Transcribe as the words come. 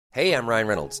Hey, I'm Ryan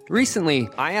Reynolds. Recently,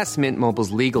 I asked Mint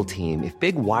Mobile's legal team if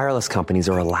big wireless companies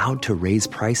are allowed to raise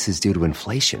prices due to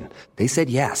inflation. They said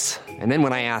yes. And then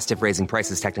when I asked if raising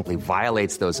prices technically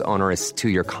violates those onerous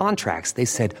two-year contracts, they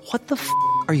said, "What the f***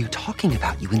 are you talking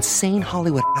about, you insane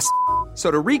Hollywood ass?" So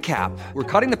to recap, we're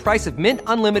cutting the price of Mint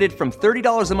Unlimited from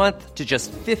 $30 a month to just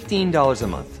 $15 a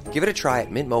month. Give it a try at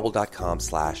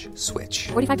mintmobile.com/switch.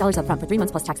 $45 up front for 3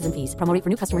 months plus taxes and fees. Promo rate for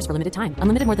new customers for limited time.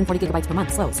 Unlimited more than 40 gigabytes per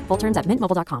month. Slows full terms at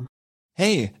mintmobile.com.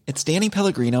 Hey, it's Danny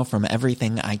Pellegrino from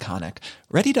Everything Iconic.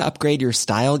 Ready to upgrade your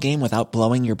style game without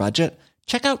blowing your budget?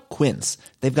 Check out Quince.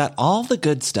 They've got all the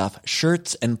good stuff,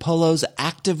 shirts and polos,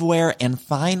 activewear, and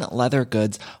fine leather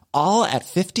goods, all at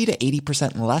 50 to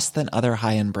 80% less than other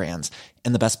high-end brands.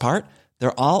 And the best part?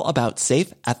 They're all about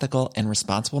safe, ethical, and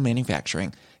responsible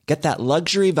manufacturing. Get that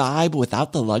luxury vibe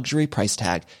without the luxury price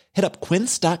tag. Hit up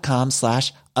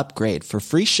quince.com/upgrade for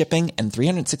free shipping and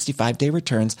 365-day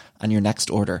returns on your next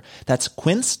order. That's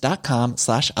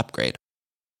quince.com/upgrade.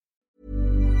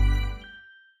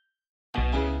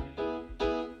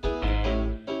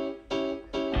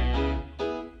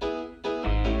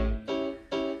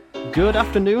 Good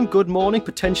afternoon, good morning,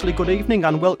 potentially good evening,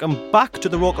 and welcome back to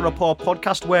the Roker Report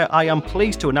podcast, where I am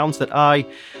pleased to announce that I,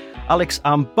 Alex,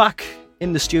 am back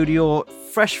in the studio,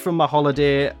 fresh from my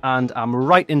holiday, and I'm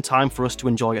right in time for us to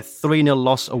enjoy a 3-0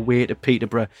 loss away to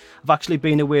Peterborough. I've actually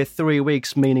been away 3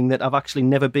 weeks, meaning that I've actually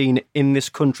never been in this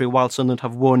country while Sunderland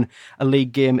have won a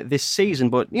league game this season.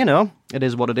 But, you know, it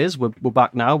is what it is. We're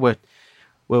back now. We're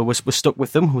stuck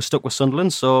with them. We're stuck with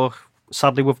Sunderland, so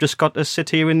sadly, we've just got to sit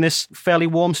here in this fairly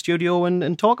warm studio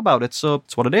and talk about it. So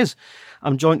it's what it is.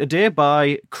 I'm joined today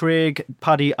by Craig,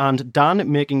 Paddy and Dan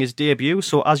making his debut.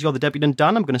 So as you're the debutant,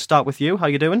 Dan, I'm going to start with you. How are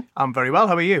you doing? I'm very well.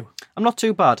 How are you? I'm not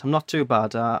too bad.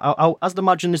 As the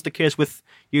imagine is the case with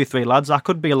you three lads, I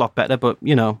could be a lot better, but,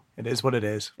 you know. It is what it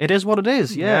is. It is what it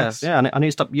is, yeah. Yes. Yeah, and I need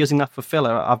to stop using that for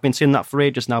filler. I've been saying that for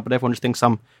ages now, but everyone just thinks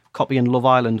I'm copying Love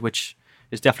Island, which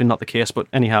is definitely not the case. But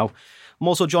anyhow, I'm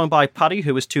also joined by Paddy,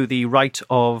 who is to the right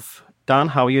of Dan.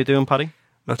 How are you doing, Paddy?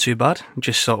 Not too bad.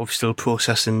 Just sort of still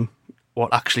processing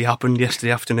what actually happened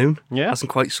yesterday afternoon. Yeah.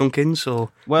 Hasn't quite sunk in, so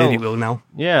maybe it will now.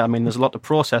 Yeah, I mean, there's a lot to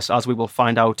process, as we will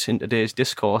find out in today's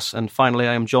discourse. And finally,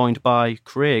 I am joined by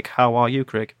Craig. How are you,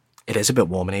 Craig? It is a bit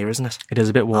warm in here, isn't it? It is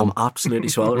a bit warm. I'm absolutely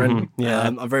sweltering. Yeah.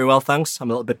 I'm very well, thanks. I'm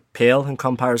a little bit pale in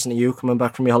comparison to you coming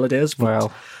back from your holidays. But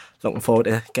Well, looking forward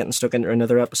to getting stuck into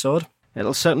another episode.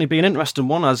 it'll certainly be an interesting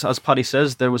one. As Paddy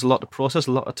says, there was a lot to process,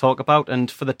 a lot to talk about. And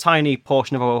for the tiny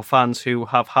portion of our fans who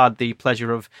have had the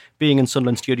pleasure of being in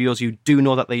Sunderland studios, you do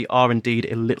know that they are indeed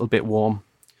a little bit warm.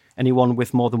 Anyone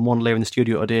with more than one layer in the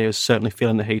studio today is certainly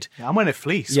feeling the heat. Yeah, I'm wearing a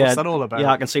fleece. Yeah, What's that all about?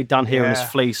 Yeah, I can see Dan here in his Yeah.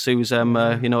 fleece, who's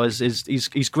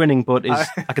he's grinning, but I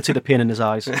can see the pain in his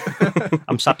eyes.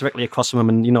 I'm sat directly across from him,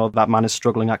 and you know that man is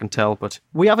struggling. I can tell. But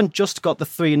we haven't just got the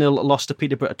 3-0 loss to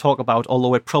Peterborough to talk about,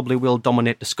 although it probably will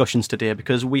dominate discussions today,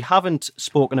 because we haven't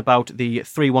spoken about the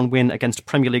 3-1 win against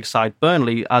Premier League side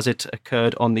Burnley as it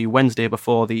occurred on the Wednesday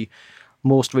before the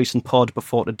most recent pod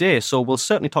before today. So we'll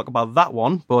certainly talk about that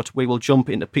one, but we will jump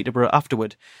into Peterborough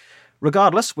afterward.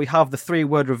 Regardless, we have the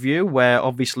 3-word review, where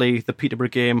obviously the Peterborough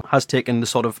game has taken the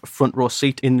sort of front row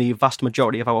seat in the vast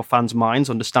majority of our fans'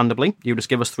 minds, understandably. You just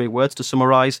give us 3 words to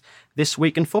summarise this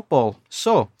week in football.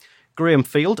 So, Graham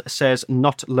Field says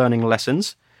not learning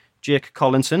lessons. Jake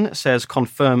Collinson says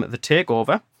confirm the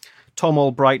takeover. Tom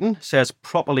Albrighton says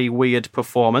properly weird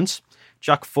performance.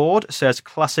 Jack Ford says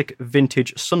classic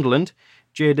vintage Sunderland.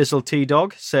 J Dizzle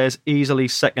T-Dog says easily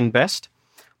second best.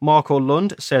 Marco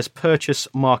Lund says purchase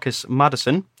Marcus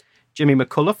Maddison. Jimmy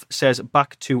McCullough says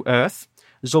back to earth.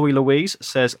 Zoe Louise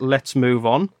says let's move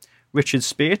on. Richard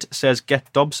Spate says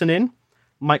get Dobson in.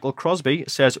 Michael Crosby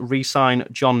says re-sign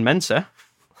John Mensah.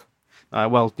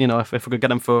 Well, you know, if we could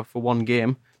get him for one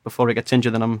game before he gets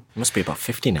injured, then I'm... Must be about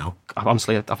 50 now.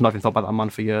 Honestly, I've not even thought about that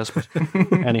man for years. But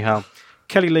anyhow.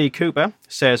 Kelly Lee Cooper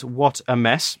says, what a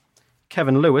mess.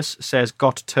 Kevin Lewis says,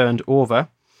 got turned over.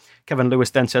 Kevin Lewis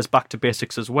then says, back to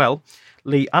basics as well.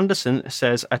 Lee Anderson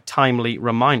says, a timely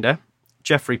reminder.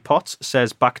 Jeffrey Potts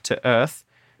says, back to earth.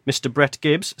 Mr. Brett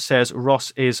Gibbs says,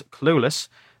 Ross is clueless.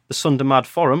 The Sunday Mad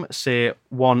Forum say,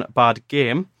 one bad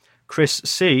game. Chris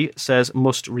C says,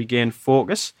 must regain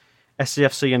focus.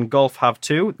 SCFC and Golf have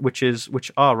too, which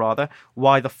are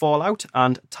why the fallout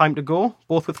and time to go,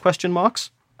 both with question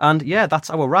marks. And yeah,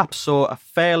 that's our wrap. So a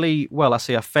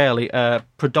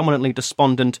predominantly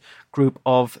despondent group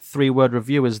of 3-word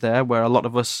reviewers there, where a lot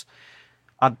of us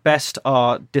at best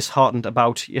are disheartened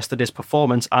about yesterday's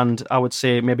performance, and I would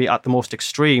say maybe at the most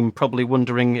extreme, probably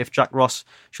wondering if Jack Ross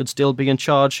should still be in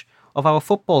charge of our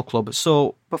football club.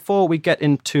 So before we get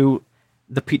into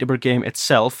the Peterborough game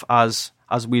itself, as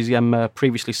we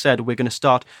previously said, we're going to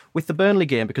start with the Burnley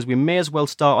game because we may as well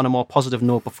start on a more positive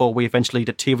note before we eventually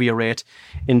deteriorate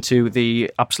into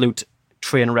the absolute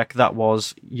train wreck that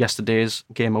was yesterday's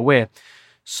game away.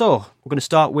 So, we're going to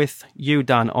start with you,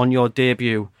 Dan, on your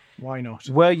debut. Why not?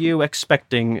 Were you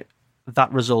expecting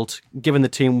that result, given the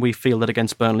team we fielded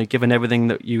against Burnley, given everything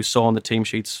that you saw on the team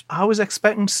sheets? I was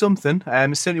expecting something.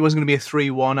 It certainly wasn't going to be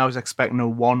a 3-1. I was expecting a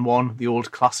 1-1, the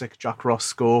old classic Jack Ross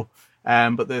score.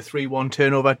 But the 3-1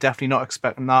 turnover, definitely not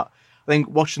expecting that. I think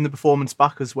watching the performance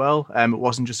back as well, it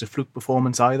wasn't just a fluke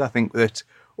performance either. I think that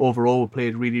overall we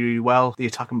played really, really well. The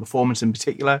attacking performance in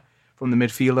particular from the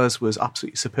midfielders was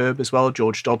absolutely superb as well.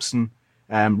 George Dobson,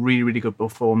 really, really good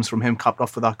performance from him, capped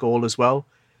off for that goal as well.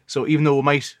 So even though we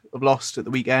might have lost at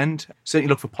the weekend, certainly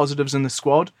look for positives in the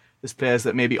squad. There's players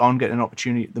that maybe aren't getting an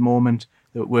opportunity at the moment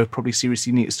that we're probably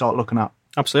seriously need to start looking at.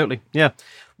 Absolutely, yeah.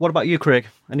 What about you, Craig?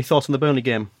 Any thoughts on the Burnley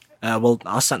game? Well,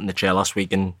 I sat in the chair last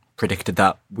week and predicted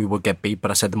that we would get beat,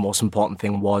 but I said the most important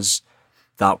thing was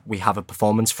that we have a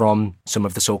performance from some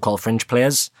of the so-called fringe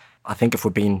players. I think if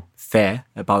we're being fair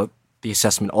about the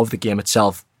assessment of the game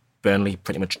itself, Burnley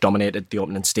pretty much dominated the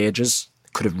opening stages.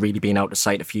 Could have really been out of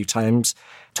sight a few times.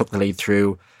 Took the lead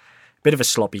through a bit of a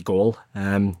sloppy goal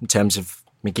in terms of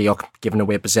McGeoch giving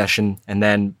away possession, and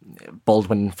then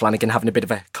Baldwin and Flanagan having a bit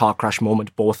of a car crash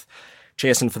moment, both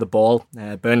chasing for the ball.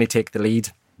 Burnley take the lead.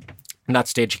 In that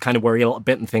stage, you kind of worry a little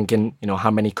bit and thinking,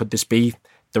 how many could this be?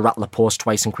 The Rattler post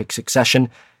twice in quick succession.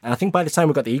 And I think by the time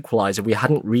we got the equaliser, we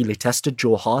hadn't really tested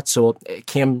Joe Hart, so it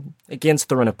came against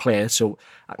the run of play. So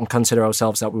I can consider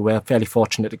ourselves that we were fairly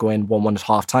fortunate to go in 1-1 at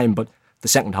half-time, but the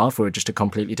second half we were just a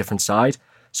completely different side.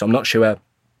 So I'm not sure,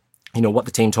 what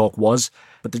the team talk was,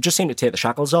 but they just seemed to take the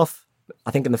shackles off.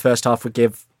 I think in the first half we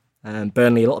gave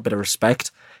Burnley a little bit of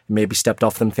respect, and maybe stepped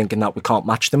off them thinking that we can't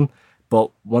match them.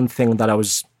 But one thing that I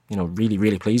was really,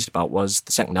 really pleased about was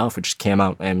the second half. We just came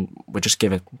out and we just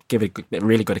give a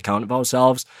really good account of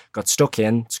ourselves, got stuck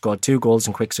in, scored 2 goals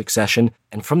in quick succession.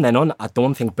 And from then on, I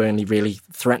don't think Burnley really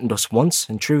threatened us once,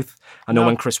 in truth. I know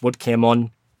when Chris Wood came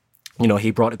on,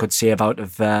 he brought a good save out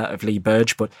of Lee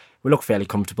Burge, but we looked fairly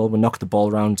comfortable. We knocked the ball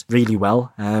around really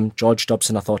well. George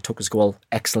Dobson, I thought, took his goal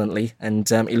excellently, and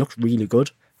he looked really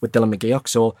good with Dylan McGeoch.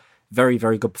 So very,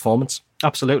 very good performance.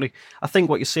 Absolutely. I think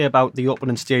what you say about the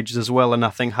opening stages as well, and I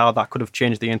think how that could have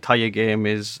changed the entire game,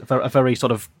 is a very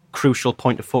sort of crucial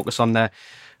point to focus on there.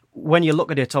 When you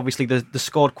look at it, obviously they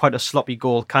scored quite a sloppy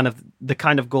goal, the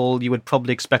kind of goal you would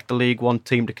probably expect a League One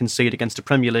team to concede against a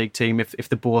Premier League team. If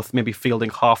they're both maybe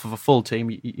fielding half of a full team,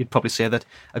 you'd probably say that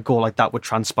a goal like that would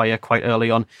transpire quite early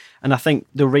on. And I think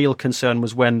the real concern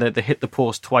was when they hit the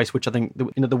post twice, which I think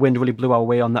the wind really blew our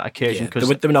way on that occasion. Yeah,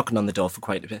 they were knocking on the door for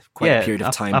quite a period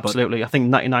of time. Absolutely. But I think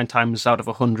 99 times out of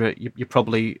 100, you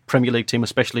probably, Premier League team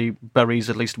especially, buries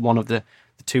at least one of the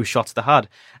 2 shots they had.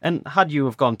 And had you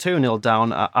have gone 2-0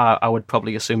 down, I would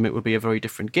probably assume it would be a very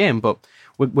different game. But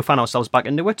we found ourselves back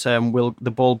into it.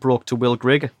 The ball broke to Will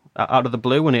Grigg out of the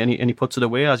blue, and he puts it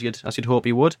away as you'd hope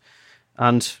he would.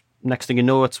 And next thing you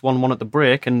know, it's 1-1 at the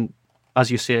break. And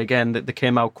as you say again, they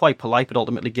came out quite polite, but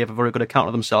ultimately gave a very good account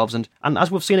of themselves. And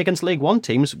as we've seen against League One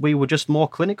teams, we were just more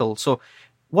clinical. So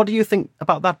what do you think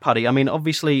about that, Paddy? I mean,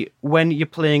 obviously, when you're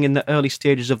playing in the early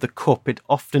stages of the Cup, it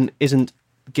often isn't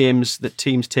games that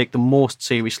teams take the most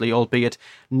seriously, albeit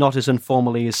not as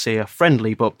informally as, say, a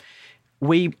friendly, but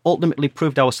we ultimately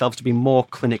proved ourselves to be more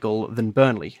clinical than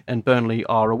Burnley, and Burnley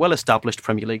are a well-established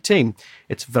Premier League team.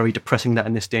 It's very depressing that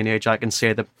in this day and age I can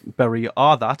say that Bury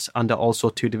are that and are also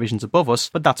 2 divisions above us,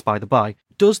 but that's by the by.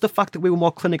 Does the fact that we were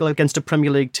more clinical against a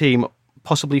Premier League team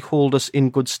possibly hold us in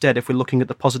good stead if we're looking at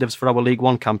the positives for our League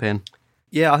One campaign?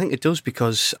 Yeah, I think it does,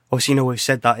 because obviously, we've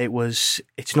said that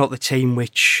it's not the team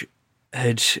which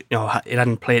it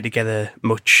hadn't played together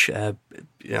much,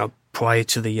 prior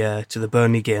to the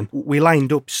Burnley game. We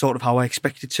lined up sort of how I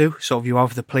expected to. Sort of you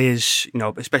have the players,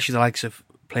 especially the likes of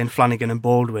playing Flanagan and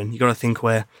Baldwin. You got to think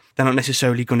where they're not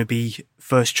necessarily going to be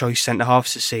first choice centre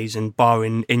halves this season,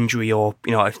 barring injury or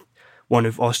if one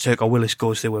of Ozturk or Willis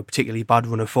goes through a particularly bad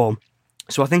run of form.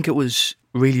 So I think it was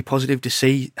really positive to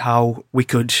see how we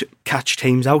could catch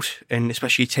teams out, and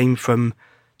especially a team from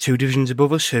 2 divisions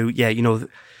above us who,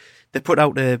 they put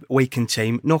out a weakened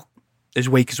team, not as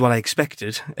weak as what I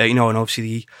expected, and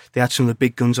obviously they had some of the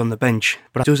big guns on the bench.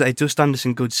 But it does stand us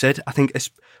in good stead. I think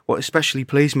what especially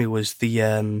pleased me was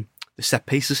the set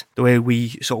pieces, the way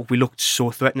we looked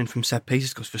so threatening from set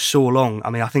pieces, because for so long,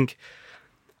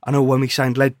 I know when we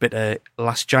signed Leadbitter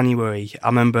last January, I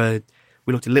remember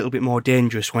we looked a little bit more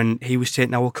dangerous when he was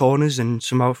taking our corners and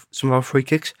some of our free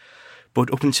kicks.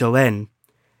 But up until then,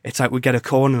 it's like we get a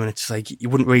corner and it's like you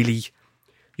wouldn't really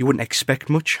you wouldn't expect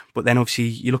much. But then obviously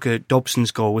you look at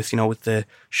Dobson's goal with the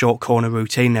short corner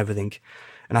routine and everything,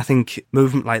 and I think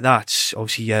movement like that,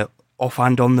 obviously off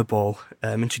and on the ball,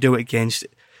 and to do it against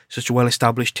such a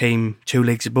well-established team 2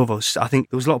 leagues above us, I think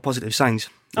there was a lot of positive signs.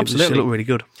 Absolutely. It looked really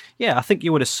good. Yeah, I think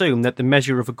you would assume that the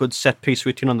measure of a good set-piece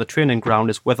routine on the training ground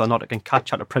is whether or not it can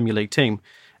catch out a Premier League team.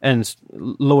 And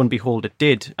lo and behold, it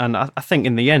did. And I think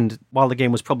in the end, while the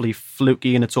game was probably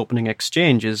fluky in its opening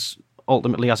exchanges,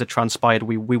 ultimately, as it transpired,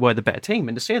 we were the better team.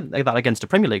 And to say that against a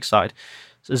Premier League side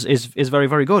is very,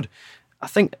 very good. I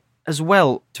think, as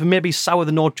well, to maybe sour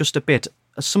the note just a bit,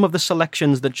 some of the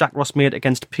selections that Jack Ross made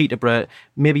against Peterborough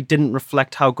maybe didn't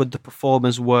reflect how good the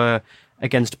performers were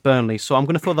against Burnley. So I'm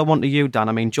going to throw that one to you, Dan.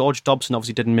 I mean, George Dobson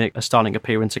obviously didn't make a starting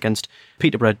appearance against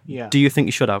Peterborough. Yeah. Do you think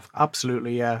he should have?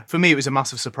 Absolutely, yeah. For me, it was a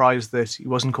massive surprise that he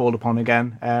wasn't called upon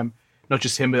again. Not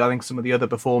just him, but I think some of the other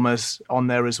performers on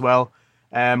there as well.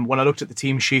 When I looked at the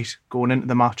team sheet going into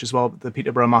the match as well, the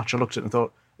Peterborough match, I looked at it and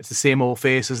thought, it's the same old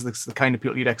faces. It's the kind of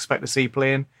people you'd expect to see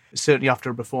playing. Certainly after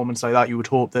a performance like that, you would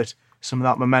hope that some of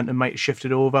that momentum might have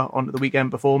shifted over onto the weekend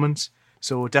performance.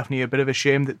 So definitely a bit of a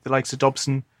shame that the likes of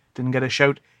Dobson didn't get a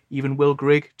shout. Even Will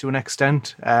Grigg, to an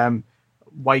extent.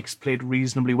 Wykes played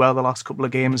reasonably well the last couple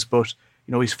of games, but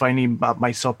he's finally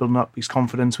might start building up his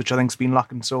confidence, which I think's been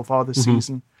lacking so far this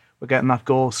season. We're getting that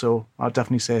goal, so I'd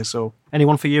definitely say so.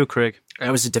 Anyone for you, Craig?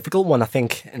 It was a difficult one, I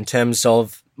think, in terms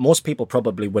of most people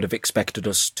probably would have expected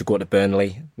us to go to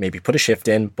Burnley, maybe put a shift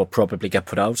in, but probably get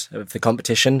put out of the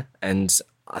competition. And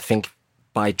I think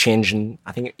by changing,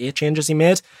 I think 8 changes he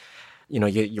made,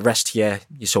 you rest your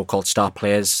so-called star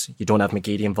players. You don't have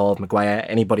McGeady involved, Maguire,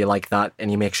 anybody like that,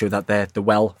 and you make sure that they're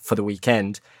well for the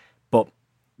weekend. But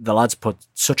the lads put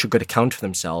such a good account for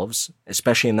themselves,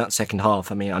 especially in that second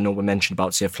half. I mean, I know we mentioned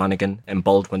about, say, Flanagan and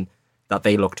Baldwin, that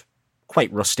they looked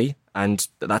quite rusty, and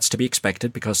that's to be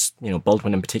expected because,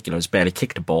 Baldwin in particular has barely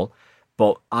kicked a ball.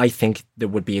 But I think there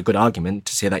would be a good argument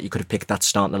to say that you could have picked that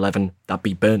starting 11 that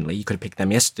beat Burnley. You could have picked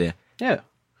them yesterday. Yeah.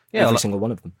 Every single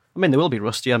one of them. I mean, they will be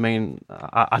rusty. I mean,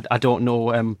 I don't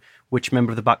know which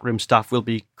member of the backroom staff will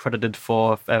be credited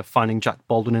for finding Jack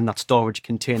Baldwin in that storage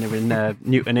container in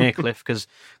Newton Aycliffe, because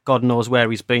God knows where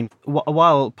he's been.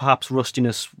 While perhaps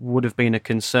rustiness would have been a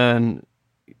concern,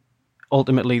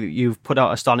 ultimately you've put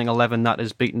out a starting 11 that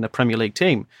has beaten a Premier League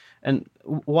team. And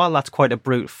while that's quite a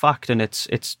brute fact and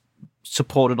it's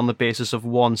supported on the basis of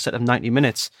one set of 90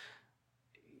 minutes,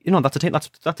 that's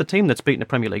a team that's beaten a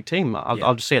Premier League team.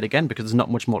 I'll just say it again because there's not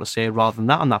much more to say rather than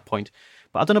that on that point.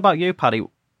 But I don't know about you, Paddy.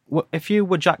 If you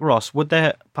were Jack Ross, would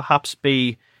there perhaps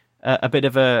be a bit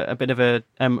of a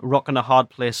rock and a hard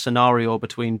place scenario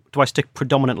between, do I stick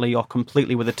predominantly or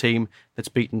completely with a team that's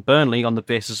beaten Burnley on the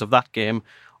basis of that game,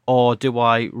 or do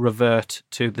I revert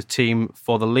to the team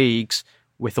for the leagues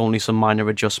with only some minor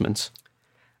adjustments?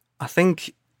 I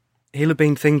think he'll have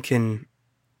been thinking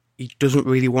he doesn't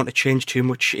really want to change too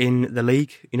much in the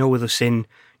league. With us in,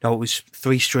 it was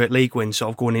 3 straight league wins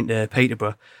sort of going into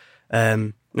Peterborough.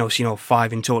 5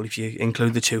 in total if you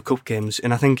include the 2 cup games.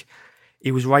 And I think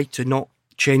he was right to not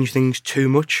change things too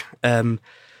much. But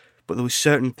there was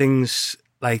certain things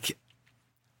like,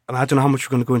 I don't know how much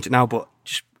we're going to go into now, but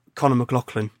just Conor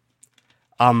McLaughlin.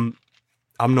 I'm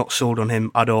not sold on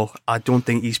him at all. I don't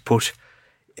think he's put.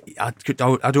 I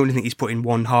don't really think he's put in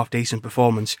one half decent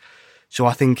performance. So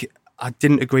I think I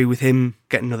didn't agree with him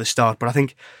getting another start. But I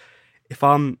think if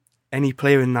I'm any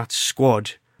player in that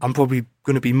squad, I'm probably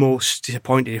going to be most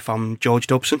disappointed if I'm George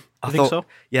Dobson. I think so?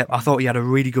 Yeah, I thought he had a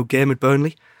really good game at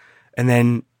Burnley. And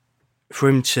then for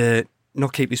him to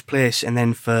not keep his place, and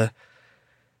then for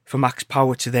Max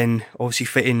Power to then obviously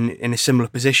fit in a similar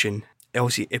position,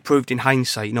 obviously it proved in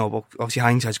hindsight, but obviously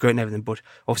hindsight's great and everything, but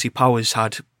obviously Power's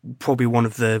had probably one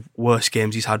of the worst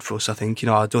games he's had for us, I think.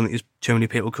 I don't think there's too many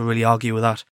people could really argue with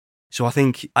that. So I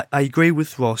think, I agree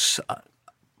with Ross.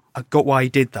 I got why he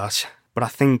did that, but I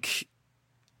think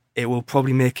it will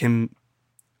probably make him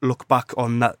look back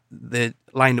on the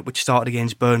lineup which started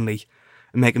against Burnley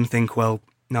and make him think, well,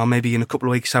 now maybe in a couple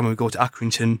of weeks' time when we go to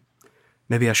Accrington,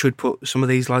 maybe I should put some of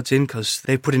these lads in because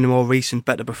they've put in a more recent,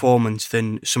 better performance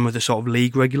than some of the sort of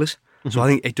league regulars. Mm-hmm. So I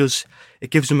think it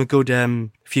gives them a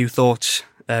good few thoughts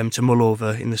to mull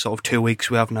over in the sort of 2 weeks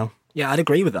we have now. Yeah, I'd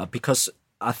agree with that because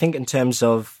I think in terms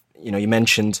of, you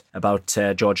mentioned about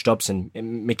George Dobson,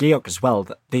 McGeoch as well,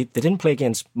 they didn't play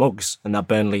against Muggs in that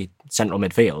Burnley central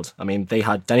midfield. I mean, they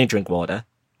had Danny Drinkwater,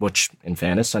 which, in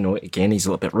fairness, I know, again, he's a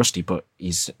little bit rusty, but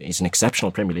he's an exceptional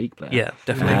Premier League player. Yeah,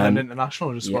 definitely. England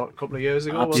international just a couple of years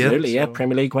ago. Absolutely, wasn't it?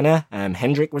 Premier League winner.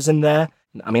 Hendrick was in there.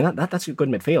 I mean, that's a good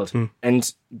midfield.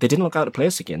 And they didn't look out of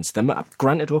place against them.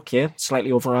 Granted, okay,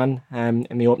 slightly overran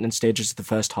in the opening stages of the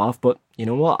first half, but you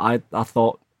know what? I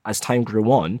thought as time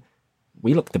grew on,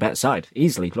 we looked the better side,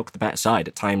 easily looked the better side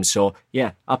at times. So,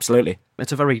 yeah, absolutely.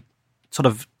 It's a very sort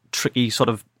of tricky sort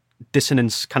of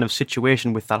dissonance kind of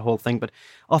situation with that whole thing. But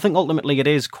I think ultimately it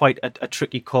is quite a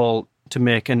tricky call to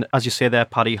make. And as you say there,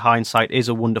 Paddy, hindsight is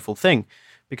a wonderful thing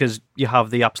because you have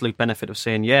the absolute benefit of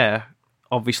saying, yeah,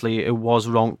 obviously it was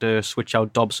wrong to switch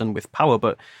out Dobson with Power,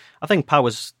 but I think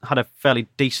Power's had a fairly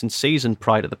decent season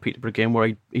prior to the Peterborough game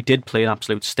where he did play an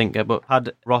absolute stinker, but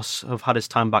had Ross have had his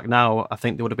time back now, I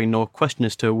think there would have been no question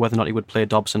as to whether or not he would play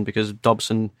Dobson because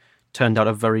Dobson turned out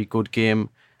a very good game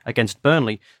against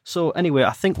Burnley. So anyway,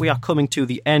 I think we are coming to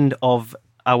the end of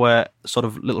our sort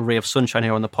of little ray of sunshine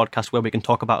here on the podcast where we can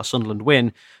talk about a Sunderland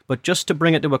win, but just to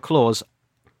bring it to a close,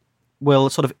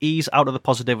 we'll sort of ease out of the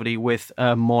positivity with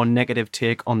a more negative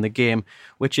take on the game,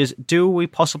 which is, do we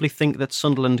possibly think that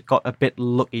Sunderland got a bit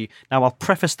lucky? Now, I'll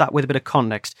preface that with a bit of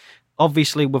context.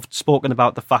 Obviously, we've spoken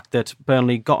about the fact that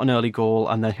Burnley got an early goal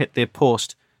and then hit their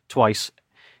post twice.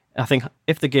 I think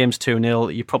if the game's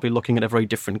 2-0, you're probably looking at a very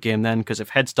different game then, because if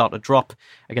heads start to drop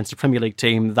against a Premier League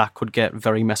team, that could get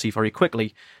very messy very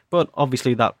quickly. But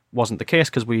obviously that wasn't the case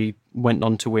because we went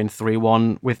on to win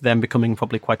 3-1 with them becoming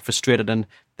probably quite frustrated and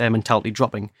their mentality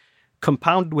dropping.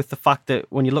 Compounded with the fact that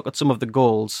when you look at some of the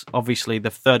goals, obviously the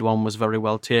third one was very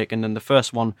well taken and the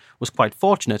first one was quite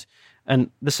fortunate. And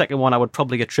the second one I would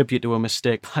probably attribute to a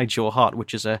mistake by Joe Hart,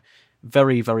 which is a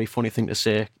very, very funny thing to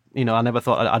say. You know, I never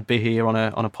thought I'd be here on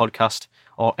a podcast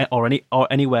or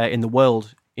anywhere in the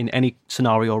world in any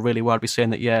scenario really where I'd be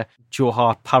saying that, yeah, Joe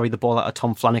Hart parried the ball out of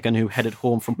Tom Flanagan who headed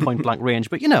home from point blank range.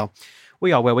 But, you know,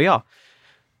 we are where we are.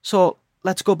 So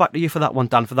let's go back to you for that one,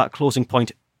 Dan, for that closing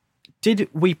point. Did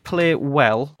we play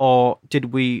well or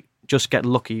did we just get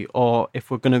lucky? Or if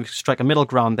we're going to strike a middle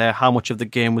ground there, how much of the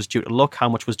game was due to luck? How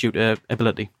much was due to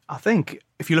ability? I think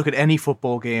if you look at any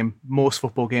football game, most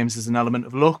football games, there's an element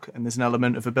of luck and there's an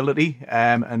element of ability.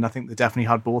 And I think they definitely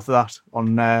had both of that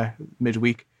on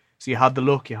midweek. So you had the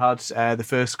luck, you had the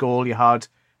first goal, you had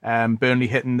Burnley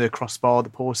hitting the crossbar, the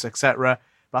post, etc.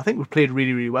 But I think we played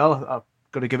really, really well.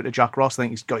 I've got to give it to Jack Ross. I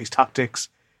think he's got his tactics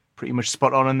pretty much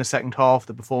spot on in the second half.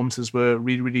 The performances were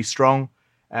really, really strong.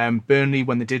 Burnley,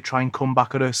 when they did try and come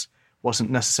back at us, wasn't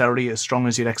necessarily as strong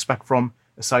as you'd expect from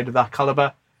a side of that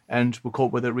calibre, and we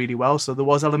coped with it really well. So there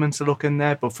was elements of luck in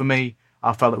there, but for me,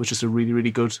 I felt it was just a really,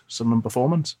 really good Sunderland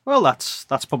performance. Well, that's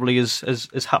probably as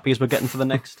happy as we're getting for the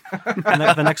next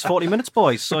the next 40 minutes,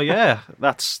 boys. So yeah,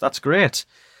 that's great.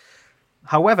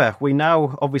 However, we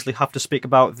now obviously have to speak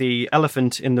about the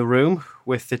elephant in the room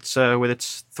with its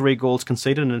 3 goals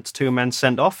conceded and its 2 men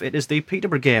sent off. It is the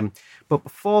Peterborough game. But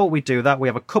before we do that, we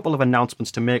have a couple of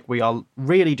announcements to make. We are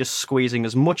really just squeezing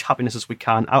as much happiness as we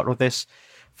can out of this.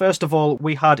 First of all,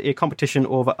 we had a competition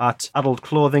over at Adult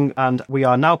Clothing, and we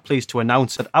are now pleased to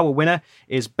announce that our winner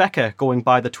is Becca, going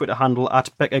by the Twitter handle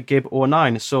at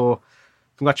BeccaGib09. So,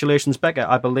 congratulations,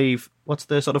 Becca. I believe, what's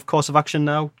the sort of course of action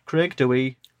now, Craig? Do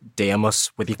we DM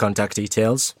us with your contact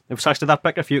details? In fact, to that,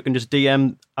 Becca, if you can just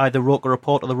DM either Roker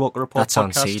Report or the Roker Report That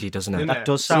sounds podcast. seedy, doesn't it? That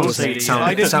does sound seedy.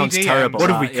 It sounds terrible.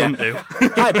 What have we come to?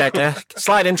 Hi, Becca.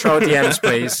 Slide intro DMs,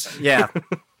 please. Yeah.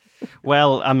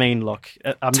 Well, I mean, look,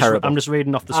 I'm just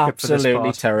reading off the script for this Absolutely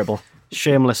part. terrible.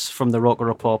 Shameless from the Roker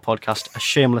Report podcast. A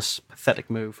shameless,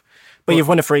 pathetic move. But you've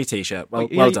won a free t-shirt.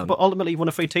 Well done. But ultimately, you've won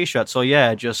a free t-shirt. So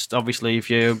yeah, just obviously, if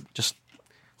you just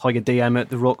hug a DM at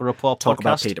the Roker Report Talk podcast.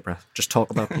 about Peterborough. Just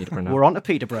talk about Peterborough now. We're on to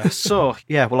Peterborough. So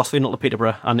yeah, we lost 3-0 to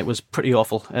Peterborough, and it was pretty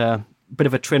awful. Bit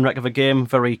of a train wreck of a game,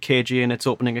 very cagey in its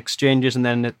opening exchanges, and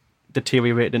then it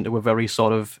deteriorated into a very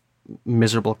sort of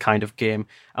miserable kind of game.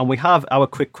 And we have our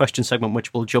quick question segment,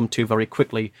 which we'll jump to very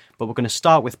quickly, but we're going to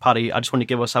start with Paddy. I just want to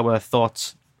give us our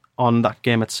thoughts on that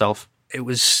game itself. It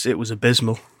was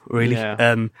abysmal, really.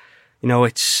 Yeah.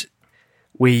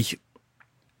 We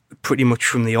pretty much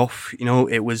from the off,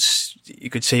 it was, you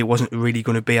could say it wasn't really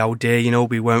going to be our day.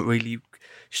 We weren't really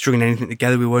stringing anything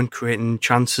together. We weren't creating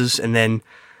chances, and then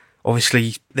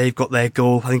obviously they've got their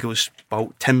goal. I think it was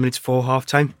about 10 minutes before half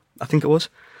time, I think it was.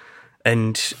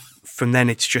 And from then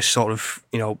it's just sort of,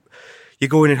 you're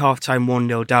going in half time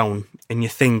 1-0 down and you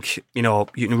think, you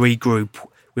can regroup.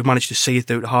 We've managed to see it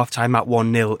through to half time at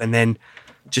 1-0 and then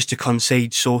just to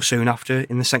concede so soon after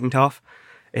in the second half.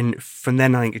 And from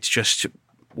then I think it's just,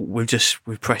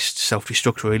 we've pressed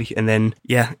self-destruct really. And then,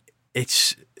 yeah,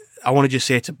 I want to just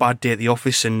say it's a bad day at the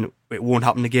office and it won't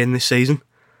happen again this season.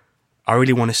 I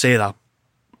really want to say that.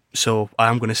 So I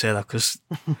am going to say that because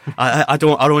I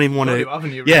don't even want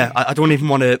to. Yeah, I don't even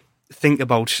want to think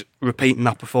about repeating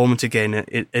that performance again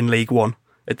in League One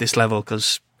at this level,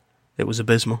 because it was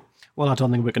abysmal. Well, I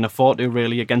don't think we can afford to,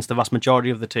 really, against the vast majority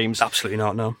of the teams. Absolutely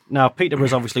not, no. Now, Peterborough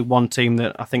is obviously one team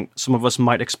that I think some of us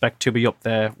might expect to be up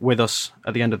there with us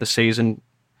at the end of the season.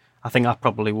 I think I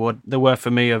probably would. They were,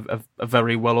 for me, a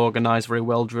very well-organised, very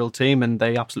well-drilled team, and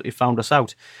they absolutely found us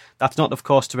out. That's not, of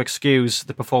course, to excuse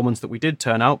the performance that we did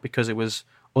turn out, because it was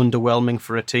underwhelming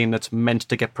for a team that's meant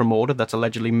to get promoted, that's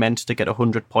allegedly meant to get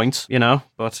 100 points,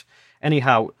 But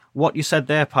anyhow, what you said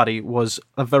there, Paddy, was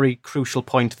a very crucial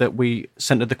point that we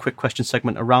centred the quick question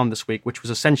segment around this week, which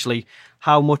was essentially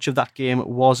how much of that game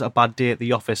was a bad day at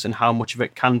the office and how much of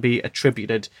it can be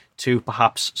attributed to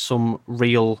perhaps some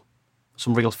real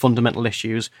fundamental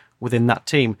issues within that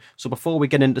team. So before we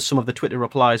get into some of the Twitter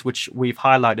replies, which we've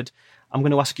highlighted, I'm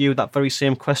going to ask you that very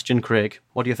same question, Craig.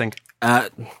 What do you think?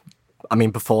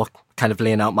 Before kind of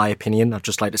laying out my opinion, I'd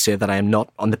just like to say that I am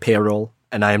not on the payroll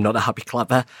and I am not a happy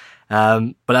clapper.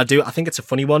 But I think it's a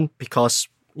funny one because,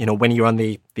 when you're on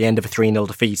the end of a 3-0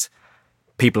 defeat,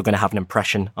 people are going to have an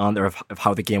impression, aren't there, of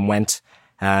how the game went.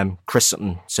 Chris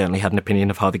Sutton certainly had an opinion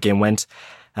of how the game went.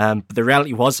 But the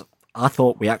reality was, I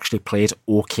thought we actually played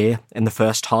okay in the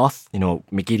first half.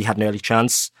 McGeady had an early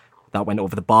chance that went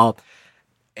over the bar.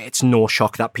 It's no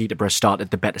shock that Peterborough started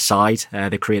the better side.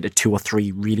 They created 2 or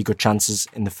 3 really good chances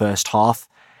in the first half.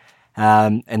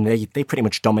 And they pretty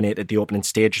much dominated the opening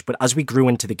stage. But as we grew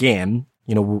into the game,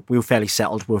 we were fairly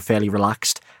settled, we were fairly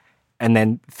relaxed. And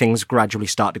then things gradually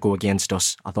started to go against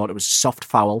us. I thought it was a soft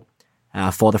foul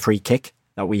for the free kick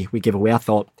that we give away. I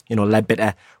thought,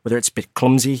 Leadbitter, whether it's a bit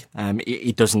clumsy,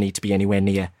 he doesn't need to be anywhere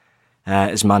near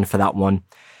his man for that one.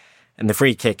 And the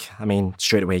free kick,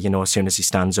 straight away, as soon as he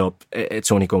stands up,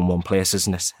 it's only going one place,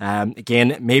 isn't it?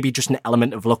 Again, maybe just an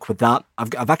element of luck with that.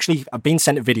 I've been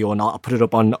sent a video and I'll put it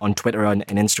up on Twitter and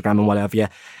Instagram and whatever. Yeah.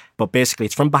 But basically,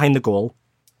 it's from behind the goal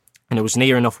and it was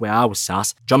near enough where I was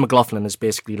sat. John McLaughlin is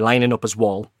basically lining up his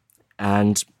wall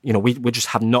and, we just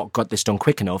have not got this done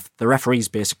quick enough. The referee's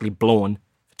basically blown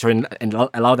to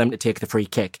allow them to take the free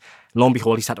kick. Lo and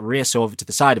behold, he's had to race over to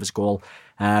the side of his goal,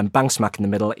 bang smack in the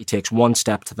middle. He takes one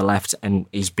step to the left and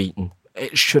he's beaten.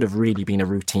 It should have really been a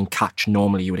routine catch,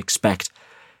 normally you would expect.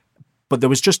 But there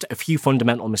was just a few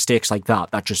fundamental mistakes like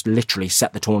that just literally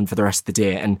set the tone for the rest of the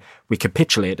day, and we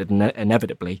capitulated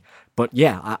inevitably. But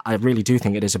yeah, I really do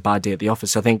think it is a bad day at the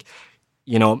office. I think,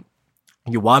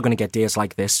 you are going to get days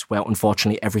like this where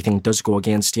unfortunately everything does go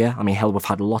against you. Hell, we've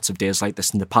had lots of days like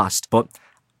this in the past, but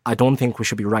I don't think we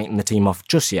should be writing the team off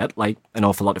just yet, like an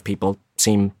awful lot of people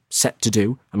seem set to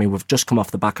do. We've just come off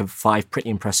the back of 5 pretty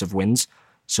impressive wins.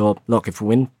 So, look, if we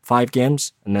win 5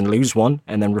 games and then lose 1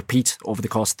 and then repeat over the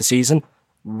course of the season,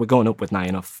 we're going up with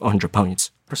 9 off 100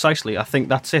 points. Precisely, I think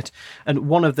that's it. And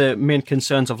one of the main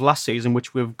concerns of last season,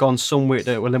 which we've gone some way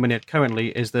to eliminate currently,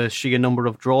 is the sheer number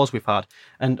of draws we've had.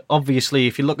 And obviously,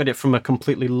 if you look at it from a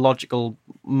completely logical,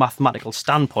 mathematical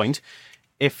standpoint,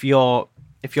 if you're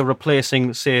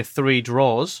replacing, say, 3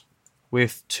 draws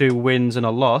with 2 wins and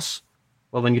a loss,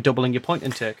 well, then you're doubling your point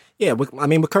intake. Yeah,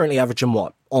 we're currently averaging,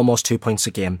 almost 2 points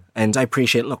a game. And I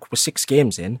appreciate, look, we're 6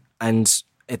 games in, and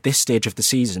at this stage of the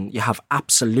season, you have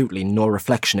absolutely no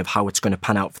reflection of how it's going to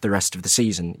pan out for the rest of the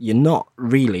season. You're not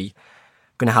really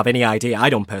going to have any idea, I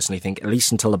don't personally think, at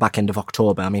least until the back end of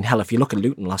October. Hell, if you look at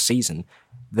Luton last season,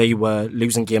 they were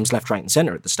losing games left, right and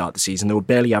centre at the start of the season. They were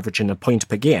barely averaging a point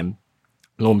per game.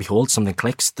 Lo and behold, something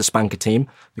clicks. The Spanker team,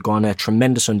 they go on a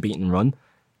tremendous unbeaten run,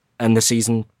 and the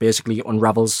season basically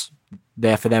unravels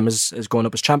there for them as going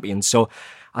up as champions. So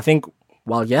I think,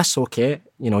 while yes, okay,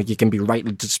 you can be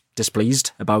rightly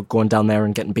displeased about going down there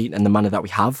and getting beaten in the manner that we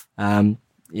have,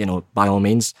 by all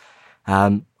means.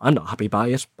 I'm not happy by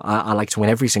it. I like to win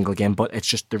every single game, but it's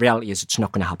just, the reality is it's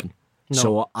not going to happen. No.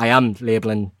 So I am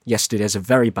labelling yesterday as a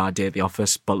very bad day at the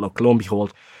office, but look, lo and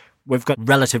behold, we've got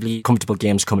relatively comfortable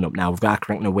games coming up now. We've got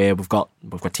Accrington away. We've got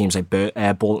teams like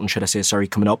Bolton,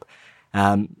 coming up.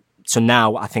 So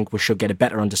now I think we should get a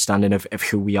better understanding of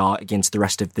who we are against the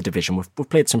rest of the division. We've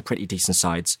played some pretty decent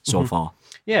sides so far.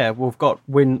 Yeah, we've got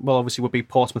obviously would be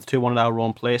Portsmouth 2-1 at our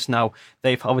own place. Now,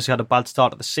 they've obviously had a bad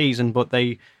start of the season, but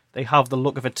they have the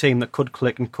look of a team that could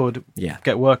click and could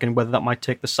get working, whether that might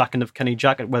take the sacking of Kenny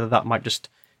Jackett, whether that might just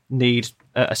need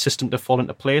a system to fall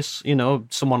into place.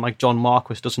 Someone like John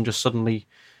Marquis doesn't just suddenly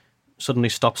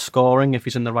stop scoring. If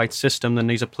he's in the right system, then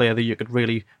he's a player that you could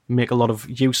really make a lot of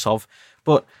use of.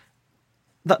 But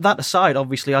that aside,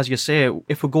 obviously, as you say,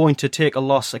 if we're going to take a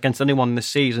loss against anyone this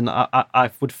season, I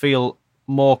would feel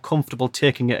more comfortable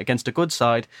taking it against a good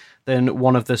side than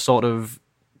one of the sort of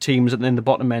teams in the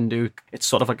bottom end who it's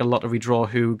sort of like a lottery draw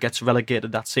who gets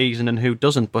relegated that season and who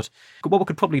doesn't. But what we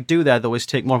could probably do there, though, is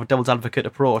take more of a devil's advocate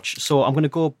approach. So I'm going to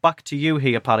go back to you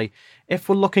here, Paddy. If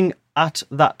we're looking at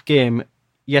that game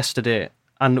yesterday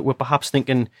and we're perhaps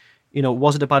thinking,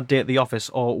 was it a bad day at the office,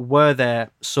 or were there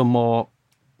some more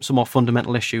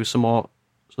fundamental issues, some more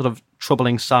sort of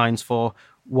troubling signs for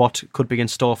what could be in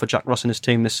store for Jack Ross and his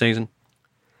team this season?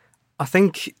 I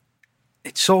think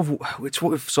it's what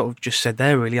we've sort of just said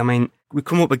there, really. I mean, we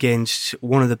come up against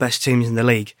one of the best teams in the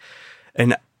league,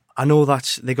 and I know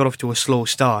that they got off to a slow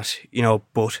start,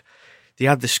 but they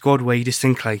had the squad where you just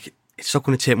think like it's not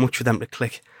going to take much for them to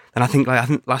click. And I think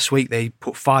last week they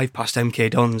put 5 past MK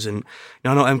Dons, and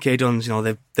not MK Dons.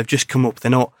 They've just come up.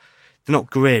 They're not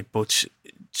great, but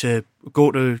to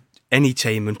go to any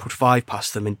team and put 5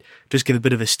 past them and just give a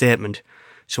bit of a statement.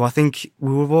 So I think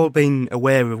we've all been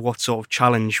aware of what sort of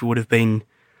challenge we would have been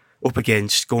up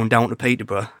against going down to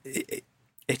Peterborough.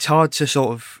 It's hard to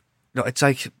sort of, it's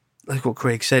like what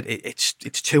Craig said, it's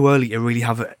too early to really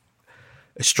have a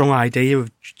strong idea of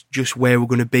just where we're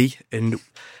going to be and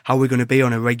how we're going to be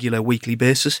on a regular weekly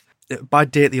basis.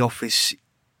 Bad day at the office,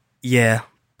 yeah,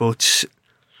 but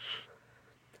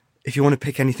if you want to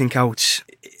pick anything out,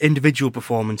 individual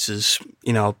performances,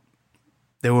 there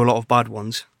were a lot of bad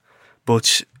ones.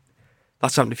 But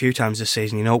that's happened a few times this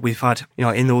season. We've had,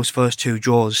 in those first 2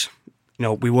 draws,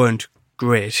 we weren't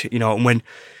great. And when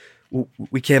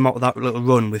we came out of that little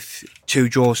run with 2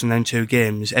 draws and then 2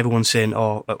 games, everyone's saying,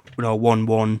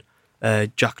 1-1,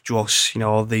 Jack Dross,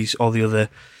 all the other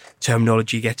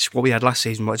terminology gets what we had last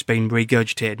season, but it's been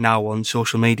regurgitated now on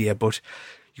social media. But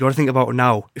you got to think about it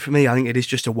now. For me, I think it is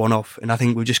just a one-off, and I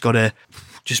think we've just got to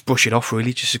just brush it off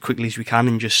really, just as quickly as we can,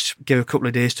 and just give a couple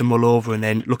of days to mull over and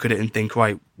then look at it and think,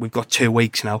 right, we've got 2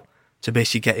 weeks now to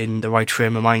basically get in the right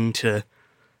frame of mind to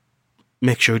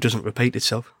make sure it doesn't repeat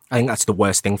itself. I think that's the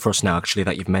worst thing for us now, actually,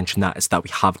 that you've mentioned that, is that we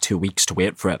have 2 weeks to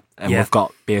wait for it. And we've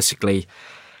got basically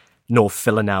no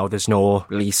filler now. There's no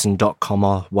Leeson.com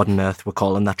or what on earth we're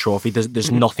calling that trophy.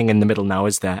 There's nothing in the middle now,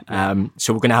 is there?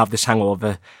 So we're going to have this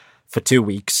hangover for 2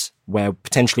 weeks where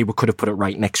potentially we could have put it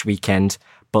right next weekend.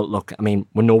 But look, I mean,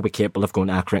 we know we're capable of going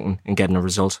to Accrington and getting a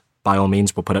result. By all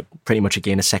means, we'll put it pretty much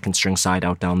again a second string side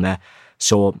out down there.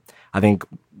 So I think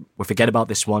we forget about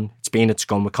this one. It's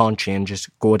gone. We can't change it.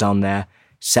 Go down there,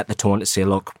 set the tone to say,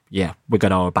 look, yeah, we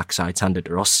got our backsides handed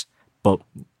to us, but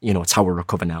it's how we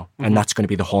recover now, and that's going to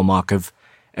be the hallmark of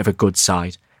a good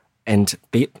side. And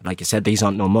like you said, these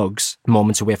aren't no mugs.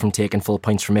 Moments away from taking full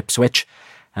points from Ipswich.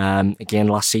 Again,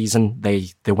 last season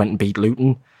they went and beat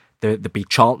Luton. They beat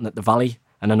Charlton at the Valley.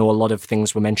 And I know a lot of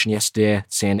things were mentioned yesterday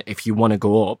saying if you want to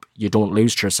go up, you don't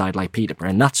lose to a side like Peterborough.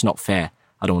 And that's not fair,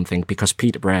 I don't think, because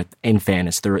Peterborough, in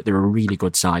fairness, they're a really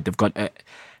good side. They've got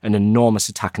an enormous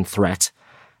attacking threat.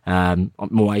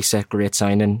 Mo Isa, great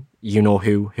signing.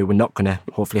 Who we're not going to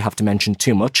hopefully have to mention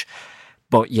too much.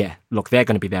 But yeah, look, they're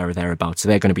going to be there or thereabouts. So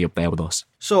they're going to be up there with us.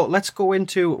 So let's go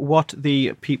into what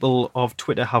the people of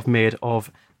Twitter have made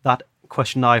of that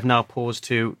question I've now posed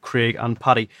to Craig and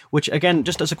Paddy, which again,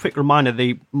 just as a quick reminder,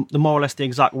 the more or less the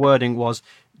exact wording was,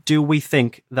 do we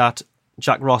think that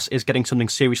Jack Ross is getting something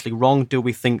seriously wrong? Do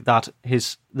we think that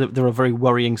there are very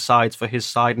worrying sides for his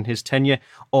side and his tenure?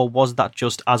 Or was that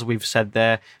just, as we've said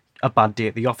there, a bad day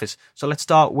at the office? So let's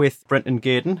start with Brenton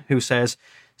Gaydon, who says,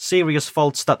 serious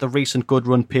faults that the recent good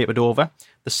run papered over.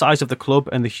 The size of the club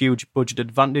and the huge budget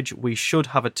advantage, we should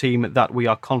have a team that we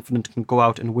are confident can go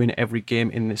out and win every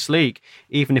game in this league,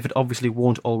 even if it obviously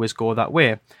won't always go that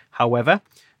way. However,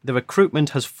 the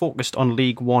recruitment has focused on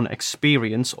League One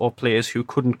experience or players who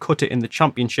couldn't cut it in the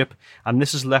Championship, and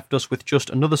this has left us with just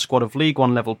another squad of League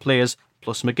One level players,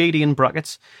 plus McGeady in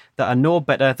brackets, that are no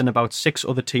better than about 6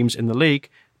 other teams in the league,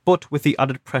 but with the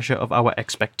added pressure of our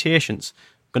expectations.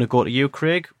 Going to go to you,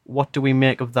 Craig. What do we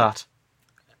make of that?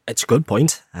 It's a good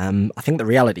point. I think the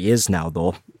reality is now,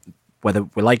 though, whether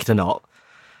we like it or not,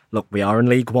 look, we are in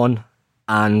League One,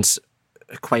 and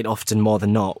quite often, more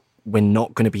than not, we're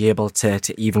not going to be able to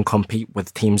even compete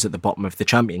with teams at the bottom of the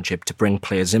Championship to bring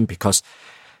players in, because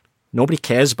nobody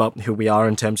cares about who we are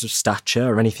in terms of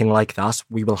stature or anything like that.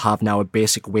 We will have now a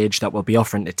basic wage that we'll be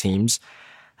offering to teams.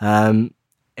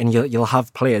 And you'll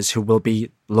have players who will be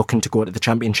looking to go to the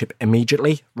Championship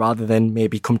immediately rather than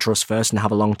maybe come to us first and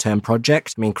have a long-term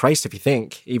project. I mean, Christ, if you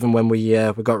think, even when we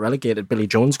got relegated, Billy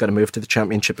Jones got to move to the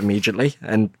Championship immediately,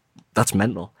 and that's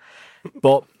mental.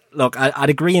 But look, I'd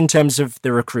agree in terms of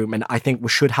the recruitment. I think we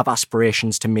should have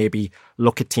aspirations to maybe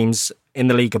look at teams in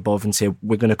the league above and say,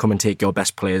 we're going to come and take your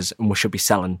best players and we should be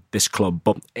selling this club.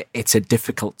 But it's a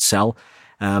difficult sell.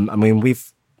 I mean,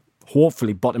 we've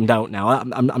hopefully bottomed out now.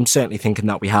 I'm certainly thinking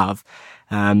that we have.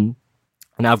 And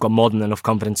I've got more than enough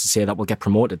confidence to say that we'll get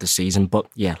promoted this season. But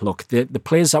yeah, look, the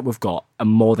players that we've got are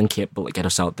more than capable to get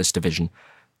us out this division.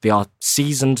 They are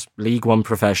seasoned League One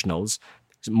professionals.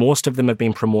 Most of them have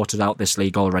been promoted out this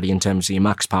league already in terms of your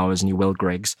Max Powers and your Will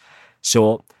Griggs.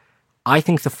 So I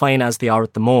think the fine as they are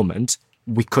at the moment,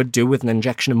 we could do with an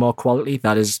injection of more quality.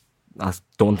 That is, I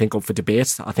don't think up for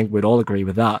debate. I think we'd all agree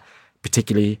with that,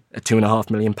 particularly a £2.5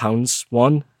 million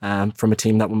one from a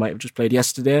team that we might have just played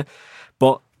yesterday.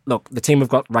 But look, the team we've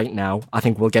got right now, I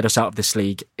think will get us out of this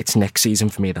league. It's next season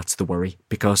for me, that's the worry.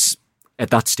 Because at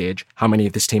that stage, how many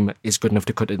of this team is good enough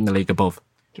to cut it in the league above?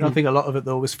 Do you not think a lot of it,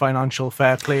 though, was financial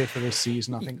fair play for this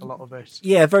season? I think a lot of it.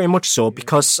 Yeah, very much so,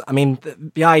 because, I mean,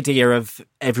 the idea of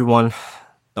everyone...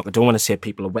 Look, I don't want to say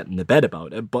people are wetting the bed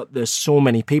about it, but there's so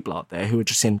many people out there who are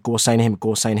just saying, go sign him,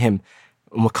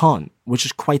 and we can't. We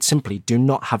just quite simply do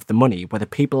not have the money, whether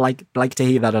people like to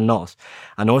hear that or not.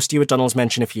 I know Stuart Donald's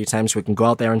mentioned a few times we can go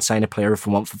out there and sign a player if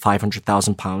we want for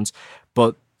 £500,000,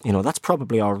 but, you know, that's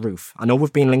probably our roof. I know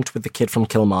we've been linked with the kid from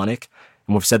Kilmarnock,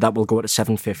 and we've said that we'll go to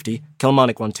 750.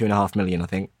 Kilmarnock won £2.5 million, I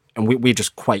think, and we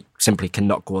just quite simply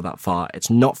cannot go that far. It's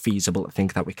not feasible to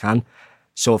think that we can.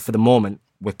 So for the moment,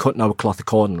 we're cutting our cloth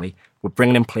accordingly. We're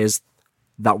bringing in players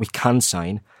that we can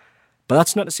sign. But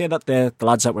that's not to say that the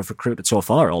lads that we've recruited so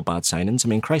far are all bad signings. I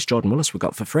mean, Christ, Jordan Willis we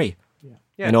got for free.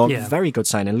 Very good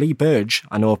signing. Lee Burge,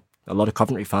 I know a lot of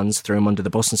Coventry fans threw him under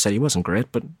the bus and said he wasn't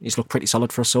great, but he's looked pretty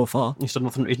solid for us so far. He's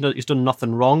done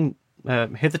nothing wrong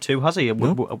hitherto, has he?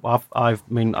 No.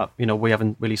 We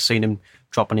haven't really seen him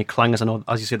drop any clangers. I know,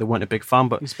 as you say, they weren't a big fan,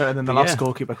 but he's better than the last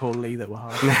goalkeeper called Lee that we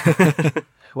had.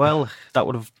 Well, that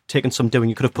would have taken some doing.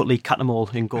 You could have put Lee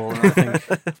Cattermole in goal, and I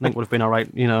think would have been all right,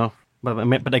 you know.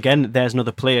 But again, there's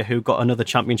another player who got another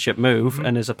championship move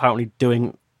and is apparently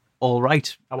doing all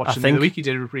right. I watched him the other week. He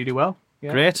did really well.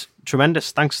 Yeah. Great,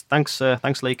 tremendous. Thanks,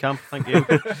 Lee Camp. Thank you.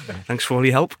 Thanks for all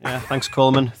your help. Yeah, thanks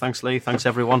Coleman. Thanks Lee. Thanks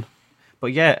everyone.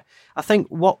 But yeah, I think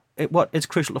what is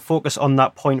crucial to focus on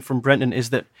that point from Brenton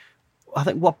is that I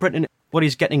think what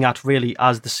he's getting at really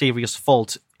as the serious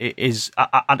fault is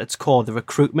at its core the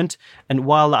recruitment. And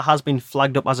while that has been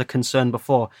flagged up as a concern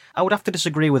before, I would have to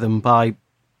disagree with him by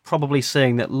probably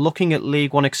saying that looking at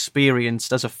League One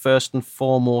experience as a first and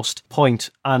foremost point,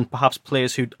 and perhaps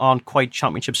players who aren't quite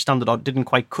Championship standard or didn't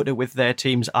quite cut it with their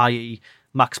teams, i.e.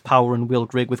 Max Power and Will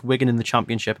Grigg with Wigan in the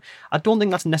Championship, I don't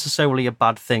think that's necessarily a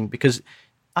bad thing, because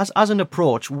as an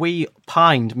approach, we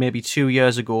pined maybe 2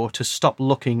 years ago to stop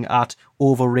looking at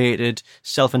overrated,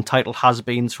 self-entitled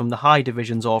has-beens from the high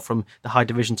divisions or from the high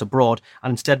divisions abroad,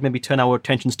 and instead maybe turn our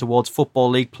attentions towards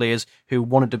Football League players who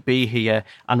wanted to be here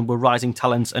and were rising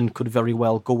talents and could very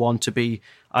well go on to be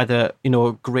either, you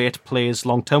know, great players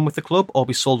long-term with the club or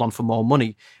be sold on for more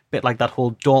money. Bit like that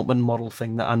whole Dortmund model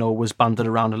thing that I know was banded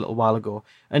around a little while ago.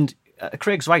 And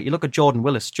Craig's right. You look at Jordan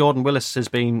Willis. Jordan Willis has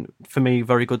been, for me,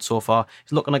 very good so far.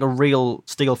 He's looking like a real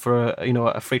steal for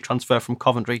a free transfer from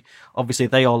Coventry. Obviously,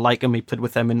 they all like him. He played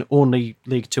with them in only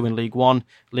League Two and League One.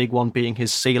 League One being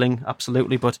his ceiling,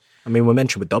 absolutely. But I mean, we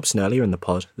mentioned with Dobson earlier in the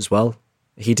pod as well.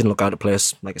 He didn't look out of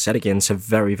place, like I said, against a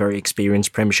very, very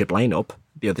experienced Premiership lineup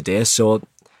the other day. So,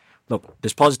 look,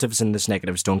 there's positives and there's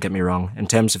negatives, don't get me wrong. In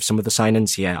terms of some of the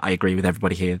signings, yeah, I agree with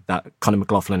everybody here that Conor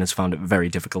McLaughlin has found it very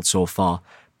difficult so far.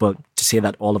 But to say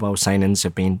that all of our signings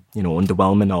have been,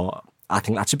 underwhelming, or I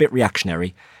think that's a bit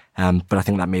reactionary. But I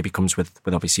think that maybe comes with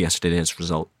obviously yesterday's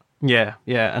result. Yeah,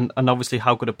 and obviously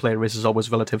how good a player is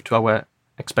always relative to our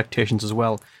expectations as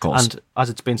well. Of course. And as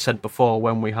it's been said before,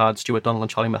 when we had Stuart Donald and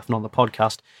Charlie Methven on the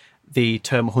podcast, the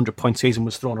term 100-point season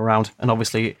was thrown around. And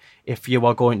obviously, if you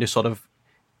are going to sort of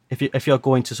if you're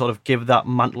going to sort of give that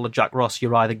mantle to Jack Ross,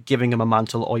 you're either giving him a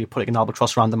mantle or you're putting an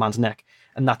albatross around the man's neck.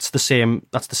 And that's the same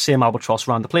albatross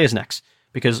around the players' necks.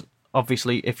 Because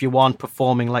obviously, if you aren't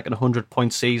performing like an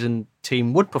 100-point season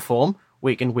team would perform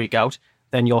week in, week out,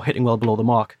 then you're hitting well below the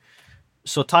mark.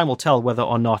 So time will tell whether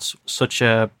or not such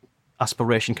a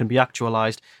aspiration can be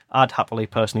actualised. I'd happily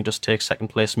personally just take second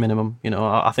place minimum.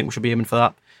 I think we should be aiming for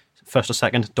that. First or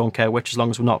second, don't care which, as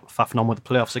long as we're not faffing on with the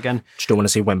playoffs again. Just don't want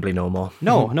to see Wembley no more.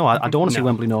 No, I don't want to see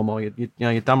Wembley no more.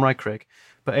 You're damn right, Craig.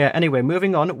 But anyway,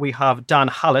 moving on, we have Dan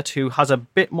Hallett, who has a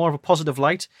bit more of a positive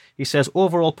light. He says,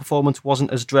 overall performance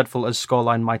wasn't as dreadful as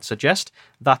scoreline might suggest.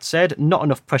 That said, not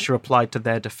enough pressure applied to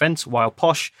their defence, while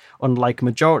Posh, unlike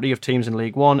majority of teams in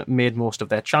League One, made most of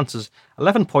their chances.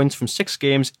 11 points from 6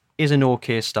 games is an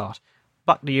okay start.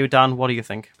 Back to you, Dan. What do you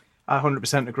think? I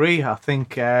 100% agree. I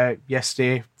think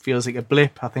yesterday feels like a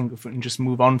blip. I think if we can just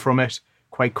move on from it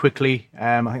quite quickly,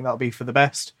 I think that'll be for the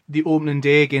best. The opening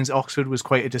day against Oxford was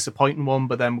quite a disappointing one,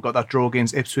 but then we got that draw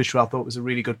against Ipswich, which I thought was a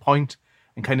really good point.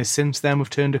 And kind of since then, we've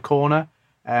turned a corner.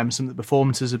 Some of the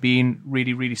performances have been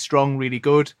really, really strong, really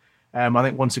good. I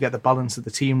think once we get the balance of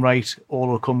the team right, all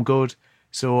will come good.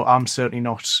 So I'm certainly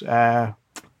not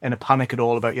in a panic at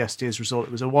all about yesterday's result.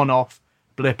 It was a one-off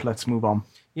blip. Let's move on.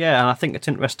 Yeah, and I think it's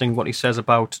interesting what he says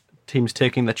about teams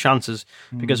taking the chances,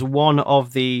 because one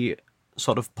of the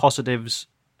sort of positives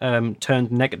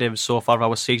turned negatives so far of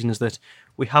our season is that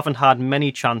we haven't had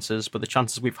many chances, but the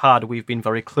chances we've had, we've been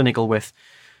very clinical with.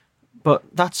 But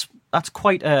that's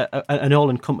quite an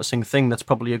all-encompassing thing. That's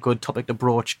probably a good topic to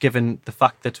broach, given the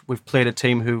fact that we've played a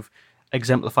team who've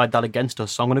exemplified that against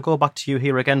us. So I'm going to go back to you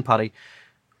here again, Paddy.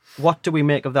 What do we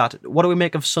make of that? What do we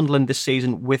make of Sunderland this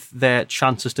season with their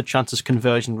chances-to-chances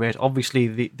conversion rate?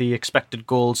 Obviously, the expected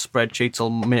goals spreadsheets will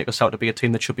make us out to be a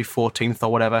team that should be 14th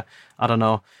or whatever. I don't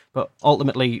know. But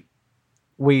ultimately,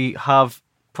 we have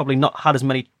probably not had as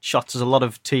many shots as a lot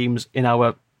of teams in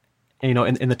our,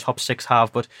 in the top six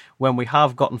have. But when we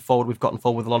have gotten forward, we've gotten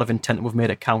forward with a lot of intent and we've made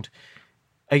it count.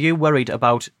 Are you worried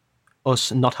about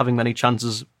us not having many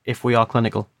chances if we are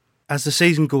clinical? As the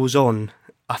season goes on,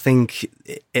 I think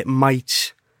it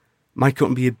might come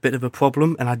to be a bit of a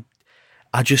problem, and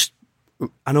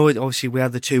I know obviously we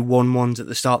had the 2 1-1s at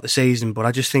the start of the season, but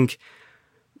I just think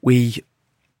the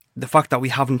fact that we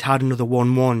haven't had another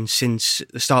 1-1 since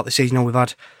the start of the season. We've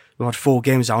had 4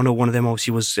 games. I know one of them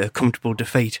obviously was a comfortable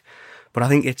defeat, but I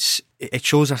think it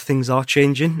shows that things are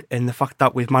changing, and the fact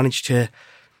that we've managed to,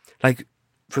 like,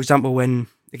 for example, when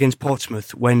against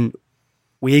Portsmouth, when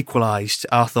we equalised,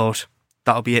 I thought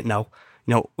that'll be it now.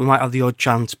 We might have the odd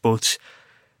chance, but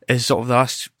as sort of the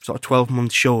last 12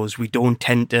 months shows, we don't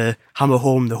tend to hammer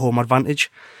home the home advantage.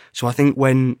 So I think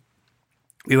when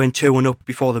we went 2-1 up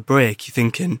before the break, you're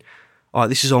thinking, oh,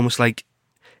 this is almost like,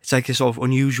 it's like a sort of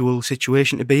unusual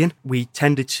situation to be in.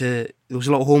 There was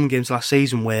a lot of home games last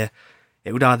season where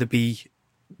it would either be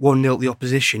 1-0 the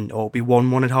opposition or be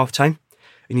 1-1 at half time.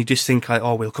 And you just think like,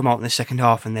 oh, we'll come out in the second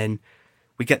half and then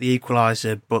we get the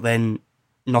equaliser, but then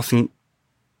nothing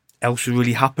else would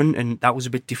really happen, and that was a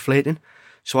bit deflating.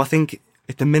 So I think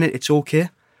at the minute it's okay,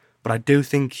 but I do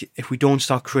think if we don't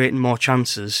start creating more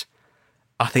chances,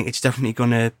 I think it's definitely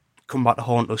going to come back to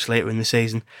haunt us later in the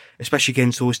season, especially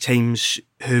against those teams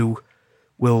who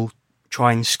will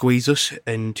try and squeeze us,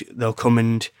 and they'll come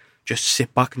and just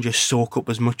sit back and just soak up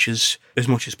as much as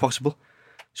possible.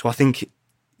 So I think,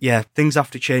 yeah, things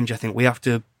have to change. I think we have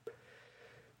to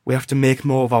make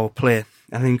more of our play.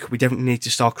 I think we definitely need to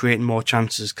start creating more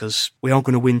chances, because we aren't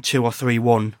going to win 2 or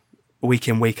 3-1 week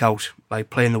in, week out, like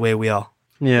playing the way we are.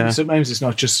 Yeah. Sometimes it's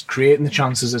not just creating the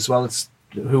chances as well; it's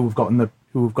who we've got in the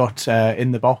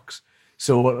box.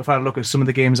 So if I look at some of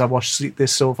the games I've watched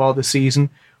so far this season,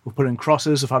 we've put in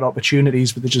crosses, we've had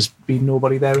opportunities, but there's just been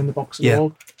nobody there in the box at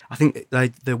all. I think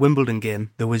like the Wimbledon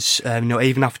game, there was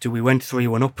even after we went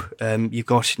 3-1 up, you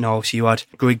got obviously you had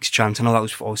Griggs' chance. I know that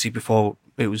was obviously before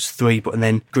it was 3, but and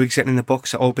then Griggs getting in the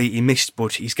box, albeit he missed,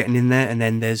 but he's getting in there, and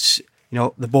then there's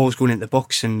the ball's going into the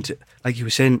box, and like you were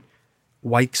saying,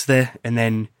 Wyke's there, and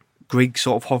then Griggs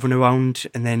sort of hovering around,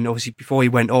 and then obviously before he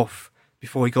went off,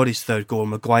 before he got his 3rd goal,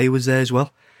 Maguire was there as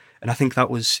well, and I think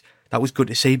that was good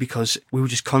to see, because we were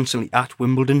just constantly at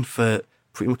Wimbledon for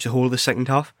pretty much the whole of the second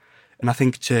half, and I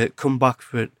think to come back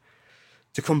from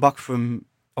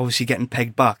obviously getting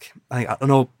pegged back, I don't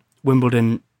know,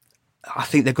 Wimbledon, I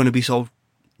think they're going to be sort of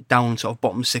down sort of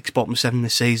bottom 6, bottom 7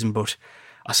 this season, but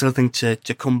I still think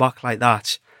to come back like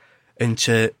that and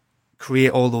to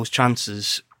create all those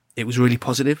chances, it was really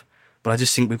positive. But I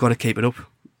just think we've got to keep it up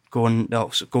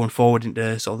going forward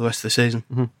into sort of the rest of the season.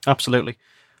 Mm-hmm. Absolutely.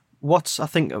 What's, I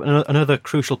think, another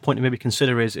crucial point to maybe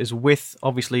consider is with,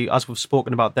 obviously, as we've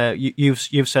spoken about there,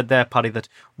 you've said there, Paddy, that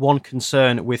one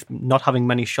concern with not having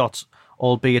many shots,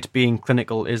 albeit being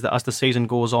clinical, is that as the season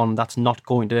goes on, that's not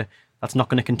going to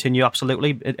continue.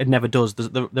 Absolutely, it never does.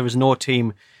 There is no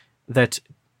team that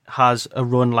has a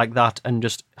run like that and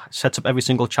just sets up every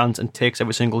single chance and takes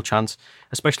every single chance,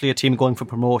 especially a team going for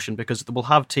promotion, because they will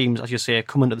have teams, as you say,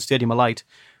 come into the Stadium of Light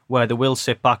where they will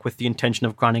sit back with the intention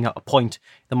of grinding out a point.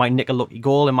 They might nick a lucky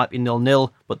goal, it might be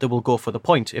 0-0, but they will go for the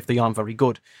point if they aren't very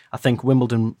good. I think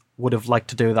Wimbledon would have liked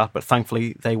to do that, but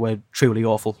thankfully they were truly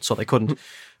awful, so they couldn't.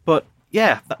 But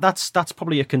yeah, that's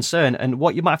probably a concern. And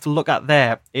what you might have to look at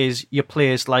there is your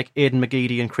players like Aidan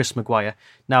McGeady and Chris Maguire.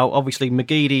 Now, obviously,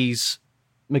 McGeady's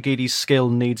skill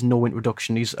needs no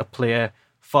introduction. He's a player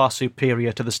far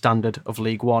superior to the standard of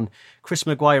League One. Chris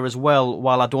Maguire as well,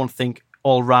 while I don't think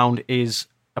all round is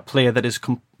a player that is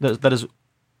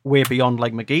way beyond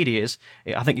like McGeady is,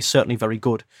 I think he's certainly very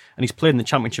good. And he's played in the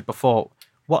Championship before.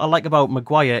 What I like about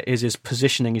Maguire is his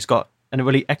positioning. He's got a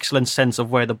really excellent sense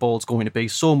of where the ball's going to be,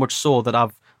 so much so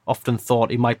that often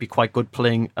thought he might be quite good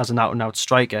playing as an out-and-out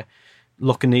striker.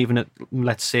 Looking even at,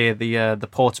 let's say, the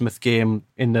Portsmouth game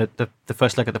in the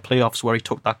first leg of the playoffs where he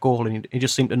took that goal and he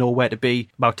just seemed to know where to be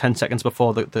about 10 seconds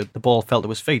before the ball fell to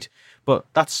his feet. But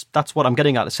that's what I'm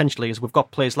getting at, essentially, is we've got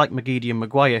players like McGeady and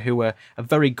Maguire who are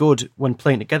very good when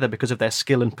playing together because of their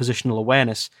skill and positional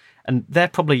awareness. And they're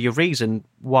probably your reason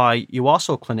why you are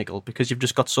so clinical, because you've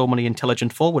just got so many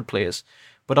intelligent forward players.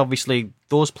 But obviously,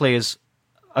 those players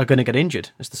are going to get injured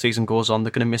as the season goes on.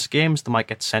 They're going to miss games. They might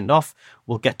get sent off.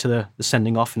 We'll get to the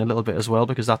sending off in a little bit as well,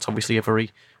 because that's obviously a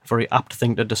very apt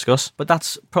thing to discuss. But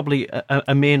that's probably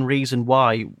a main reason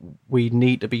why we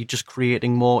need to be just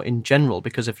creating more in general,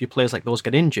 because if your players like those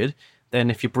get injured, then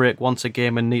if you break once a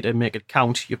game and need to make it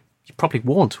count, you probably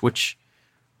won't, which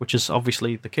is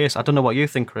obviously the case. I don't know what you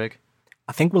think, Craig.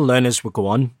 I think we'll learn as we go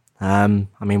on. I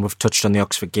mean, we've touched on the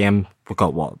Oxford game. We've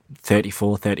got,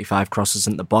 34, 35 crosses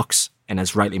in the box. And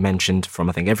as rightly mentioned from,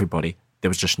 I think, everybody, there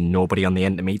was just nobody on the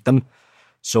end to meet them.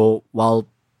 So while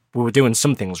we were doing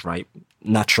some things right,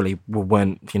 naturally we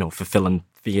weren't, fulfilling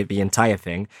the entire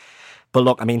thing. But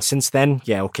look, I mean, since then,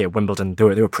 Wimbledon, they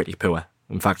were pretty poor.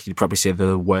 In fact, you'd probably say they're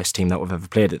the worst team that we've ever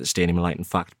played at the Stadium of Light, in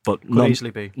fact. But could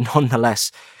easily be.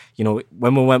 Nonetheless,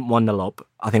 when we went 1-0 up,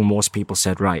 I think most people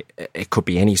said, right, it could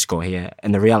be any score here.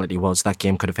 And the reality was that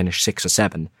game could have finished 6 or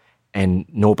 7, and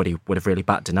nobody would have really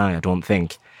batted an eye, I don't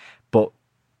think. But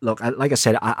look, like I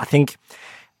said, I think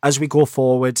as we go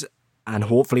forward and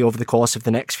hopefully over the course of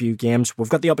the next few games, we've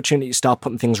got the opportunity to start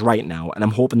putting things right now. And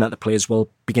I'm hoping that the players will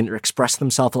begin to express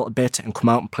themselves a little bit and come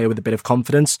out and play with a bit of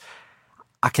confidence.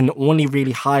 I can only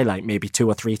really highlight maybe 2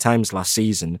 or 3 times last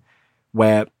season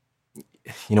where,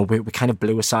 we kind of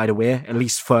blew a side away, at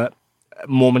least for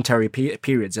momentary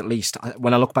periods, at least.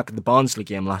 When I look back at the Barnsley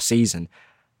game last season,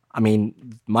 I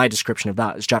mean, my description of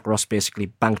that is Jack Ross basically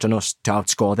banked on us to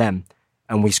outscore them,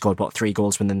 and we scored, 3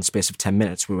 goals within the space of 10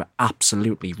 minutes. We were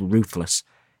absolutely ruthless,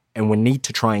 and we need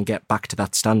to try and get back to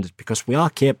that standard because we are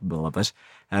capable of it.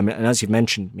 And as you've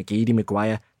mentioned, McGeady,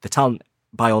 Maguire, the talent,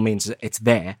 by all means, it's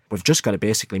there. We've just got to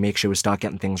basically make sure we start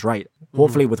getting things right.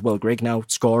 Hopefully with Will Grigg now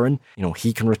scoring,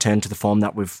 he can return to the form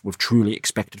that we've truly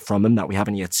expected from him, that we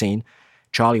haven't yet seen.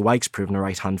 Charlie Wyke's proven a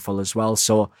right handful as well,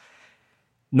 so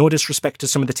no disrespect to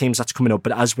some of the teams that's coming up,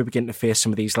 but as we begin to face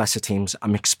some of these lesser teams,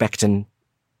 I'm expecting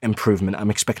improvement. I'm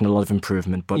expecting a lot of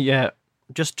improvement. But yeah,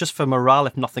 just for morale,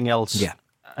 if nothing else. Yeah.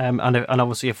 And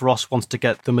obviously, if Ross wants to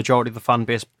get the majority of the fan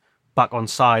base back on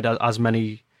side, as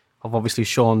many have obviously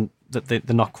shown that they're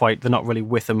not really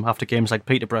with him after games like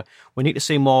Peterborough, we need to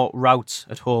see more routes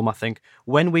at home. I think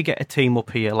when we get a team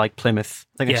up here like Plymouth,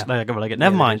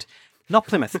 never mind. Not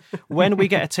Plymouth. When we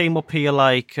get a team up here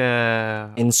like...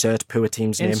 insert poor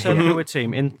team's name here. Insert poor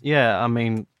team. I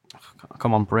mean,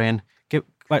 come on, brain.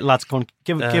 Right, lads, come on,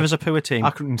 give us a poor team.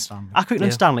 Accrington Stanley.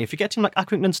 Accrington Stanley. If you get a team like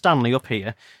Accrington Stanley up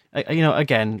here,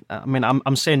 again, I mean,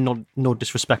 I'm saying no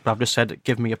disrespect, but I've just said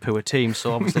give me a poor team,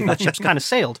 so obviously that ship's kind of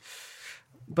sailed.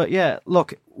 But yeah,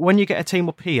 look, when you get a team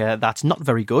up here that's not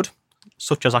very good,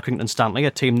 such as Accrington Stanley,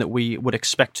 a team that we would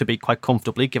expect to be quite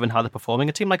comfortably given how they're performing,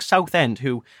 a team like Southend,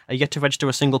 who are yet to register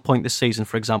a single point this season,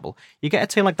 for example. You get a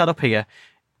team like that up here,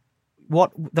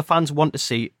 what the fans want to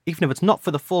see, even if it's not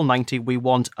for the full 90, we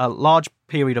want a large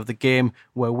period of the game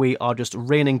where we are just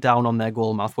raining down on their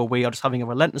goal mouth, where we are just having a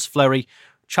relentless flurry,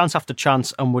 chance after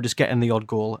chance, and we're just getting the odd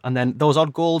goal. And then those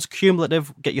odd goals,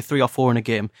 cumulative, get you 3 or 4 in a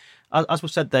game. As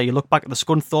we've said there, you look back at the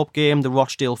Scunthorpe game, the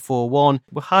Rochdale 4-1,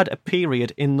 we had a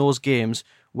period in those games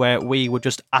where we were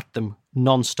just at them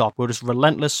non-stop. We were just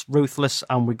relentless, ruthless,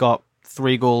 and we got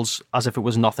 3 goals as if it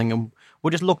was nothing. And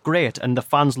we just looked great, and the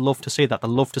fans love to see that. They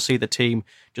love to see the team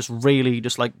just really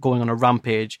just like going on a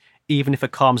rampage, even if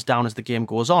it calms down as the game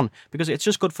goes on, because it's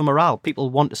just good for morale. People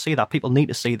want to see that. People need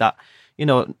to see that.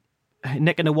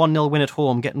 Nicking a 1-0 win at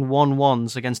home, getting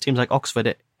 1-1s against teams like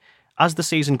Oxford, as the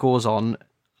season goes on,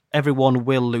 everyone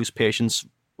will lose patience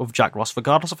with Jack Ross,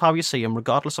 regardless of how you see him,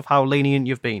 regardless of how lenient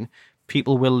you've been.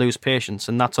 People will lose patience,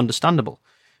 and that's understandable.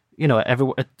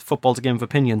 Football's a game of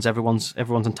opinions. Everyone's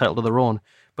entitled to their own.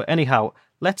 But anyhow,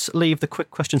 let's leave the quick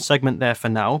question segment there for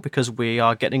now, because we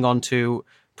are getting on to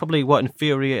probably what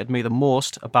infuriated me the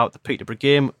most about the Peterborough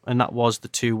game, and that was the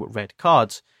 2 red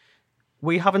cards.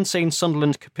 We haven't seen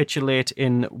Sunderland capitulate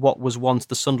in what was once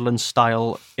the Sunderland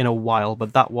style in a while,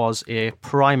 but that was a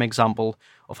prime example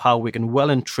of how we can well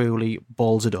and truly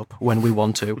balls it up when we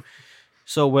want to.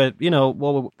 So we're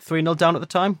 3-0 down at the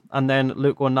time, and then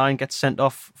Luke O'Nien gets sent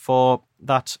off for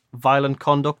that violent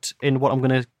conduct in what I'm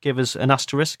going to give as an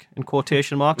asterisk in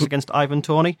quotation marks against Ivan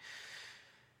Toney.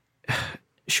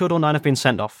 Should O'Nien have been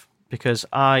sent off? Because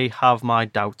I have my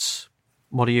doubts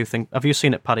What do you think? Have you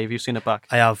seen it, Paddy? Have you seen it back?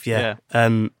 I have, yeah.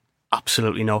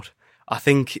 Absolutely not. I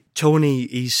think Tony,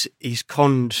 he's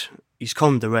conned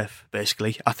the ref,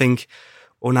 basically. I think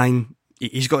O'Nien,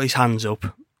 he's got his hands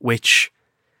up, which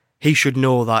he should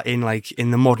know that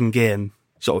in the modern game.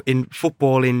 So in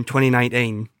football in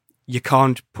 2019, you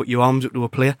can't put your arms up to a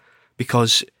player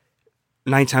because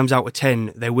 9 times out of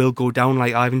 10 they will go down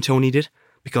like Ivan Toney did,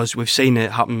 because we've seen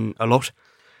it happen a lot.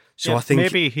 So yeah, I think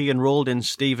maybe he enrolled in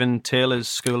Stephen Taylor's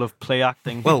school of play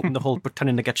acting, the whole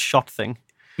pretending to get shot thing.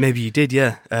 Maybe he did,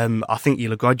 yeah. I think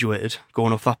he'll have graduated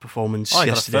going off that performance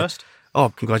yesterday. Got a first. Oh,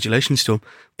 congratulations to him.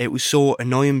 It was so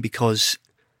annoying because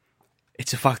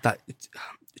it's a fact that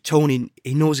Tony,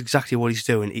 he knows exactly what he's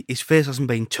doing. His face hasn't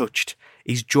been touched.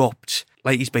 He's dropped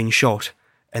like he's been shot,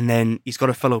 and then he's got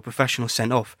a fellow professional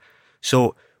sent off.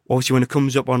 So obviously when it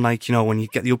comes up on when you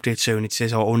get the update soon, it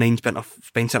says, O'Nien's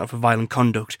been sent off for violent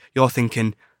conduct. You're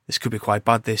thinking, this could be quite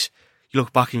bad, this. You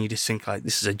look back and you just think,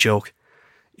 this is a joke.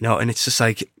 And it's just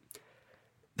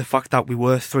the fact that we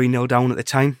were 3-0 down at the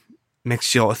time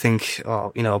makes you sort of think,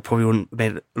 probably wouldn't have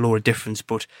made a lot of difference.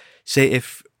 But say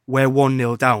if we're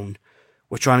 1-0 down,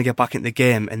 we're trying to get back into the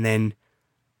game, and then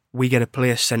we get a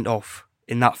player sent off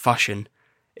in that fashion,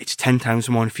 it's 10 times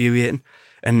more infuriating.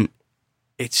 And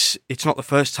it's not the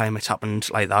first time it's happened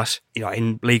like that,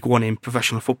 in League One, in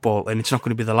professional football, and it's not going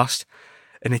to be the last.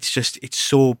 And it's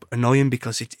so annoying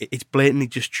because it's blatantly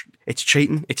it's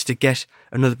cheating. It's to get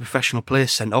another professional player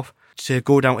sent off. To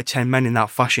go down to 10 men in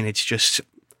that fashion, it's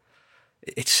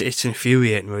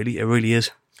infuriating, really. It really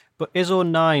is. But is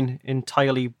O'Nien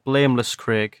entirely blameless,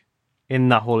 Craig, in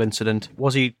that whole incident?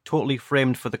 Was he totally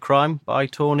framed for the crime by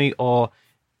Tony, or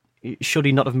should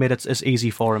he not have made it as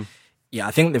easy for him? Yeah,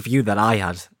 I think the view that I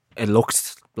had, it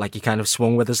looked like he kind of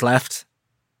swung with his left,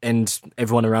 and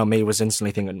everyone around me was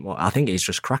instantly thinking, well, I think he's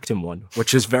just cracked him one,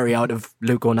 which is very out of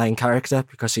Luke O'Nien character,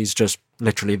 because he's just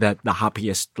literally the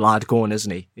happiest lad going,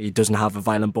 isn't he? He doesn't have a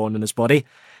violent bone in his body.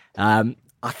 I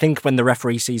think when the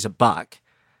referee sees it back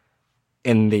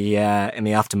in the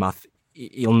aftermath,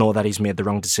 he'll know that he's made the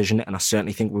wrong decision, and I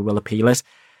certainly think we will appeal it.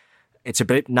 It's a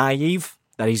bit naive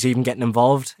that he's even getting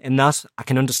involved in that. I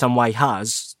can understand why he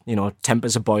has.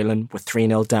 Tempers are boiling, we're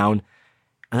 3-0 down.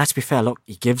 And let's be fair, look,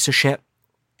 he gives a shit.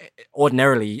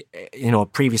 Ordinarily,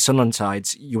 previous Sunderland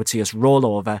sides, you would see us roll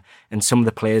over and some of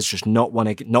the players just not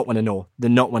want to know. They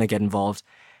not want to get involved.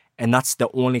 And that's the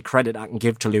only credit I can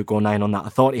give to Luke O'Nien on that. I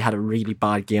thought he had a really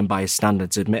bad game by his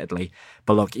standards, admittedly.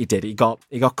 But look, he did. He got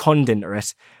conned into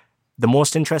it. The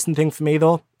most interesting thing for me,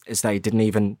 though, is that he didn't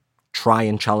even try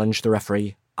and challenge the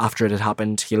referee after it had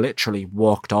happened. He literally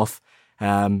walked off.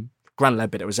 Grant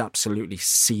Leadbitter was absolutely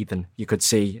seething, you could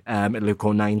see, at Luke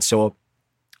O'Nien. So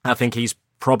I think he's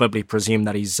probably presumed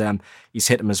that he's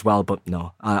hit him as well, but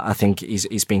no, I think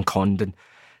he's been conned. And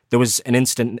there was an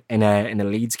incident in a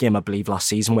Leeds game, I believe, last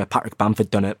season where Patrick Bamford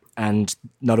done it, and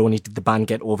not only did the ban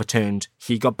get overturned,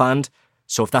 he got banned.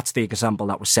 So if that's the example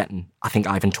that was setting, I think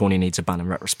Ivan Toney needs a ban in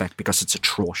retrospect, because it's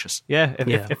atrocious. Yeah,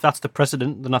 if that's the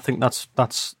precedent, then I think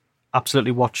that's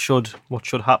absolutely what should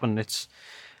happen. It's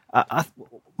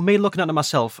me looking at it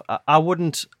myself, I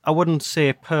wouldn't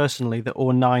say personally that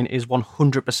O'Nien is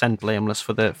 100% blameless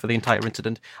for the entire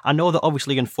incident. I know that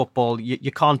obviously in football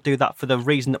you can't do that for the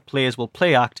reason that players will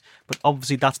play act, but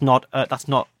obviously that's not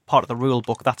part of the rule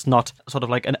book. That's not sort of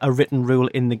like a written rule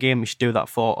in the game you should do that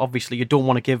for. Obviously you don't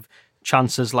want to give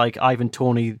chances like Ivan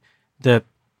Toney the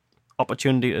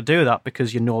opportunity to do that,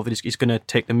 because you know that he's going to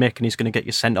take the mick and he's going to get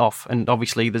you sent off. And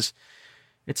obviously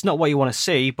it's not what you want to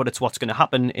see, but it's what's going to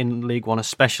happen in League One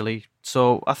especially.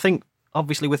 So I think,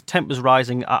 obviously, with tempers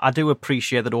rising, I do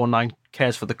appreciate that O'Nien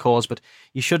cares for the cause, but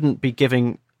you shouldn't be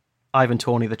giving Ivan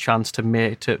Toney the chance to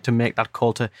make that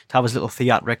call, to have his little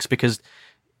theatrics, because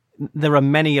there are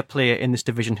many a player in this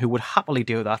division who would happily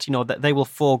do that. That they will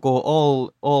forego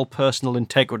all personal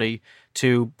integrity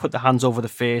to put their hands over the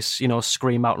face,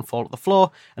 scream out and fall to the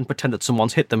floor and pretend that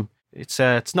someone's hit them. It's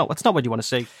not what you want to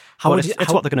see.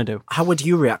 It's what they're going to do. How would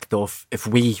you react though if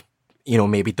we,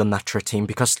 maybe done that to a team?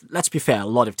 Because let's be fair, a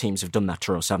lot of teams have done that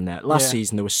to us, haven't they? Last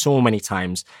season there were so many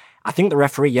times. I think the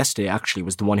referee yesterday actually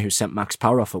was the one who sent Max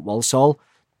Power off at Walsall.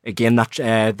 Again,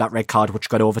 that red card which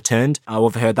got overturned. I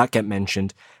overheard that get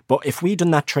mentioned. But if we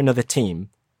done that to another team,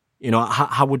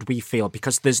 how would we feel?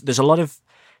 Because there's a lot of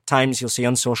times you'll see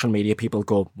on social media people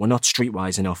go, "We're not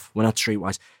streetwise enough. We're not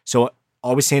streetwise." So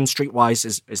are we saying streetwise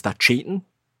is that cheating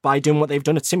by doing what they've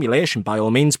done? It's simulation by all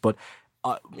means, but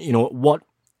what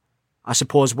I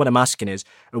suppose what I'm asking is,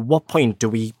 at what point do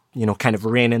we kind of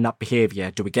rein in that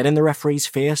behaviour? Do we get in the referee's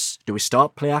face? Do we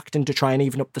start play acting to try and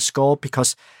even up the score?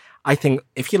 Because I think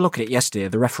if you look at it yesterday,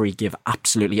 the referee gave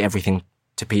absolutely everything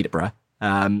to Peterborough.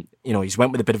 He's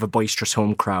went with a bit of a boisterous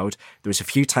home crowd. There was a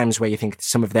few times where you think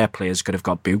some of their players could have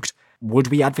got booked. Would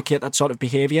we advocate that sort of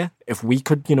behaviour? If we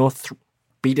could,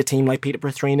 beat a team like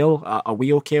Peterborough 3-0, are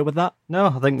we okay with that? No,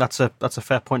 I think that's a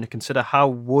fair point to consider. How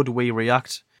would we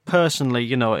react?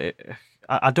 Personally,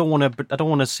 I don't want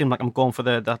to seem like I'm going for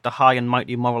the high and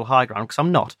mighty moral high ground, because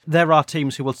I'm not. There are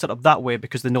teams who will set up that way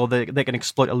because they know they can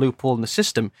exploit a loophole in the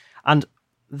system, and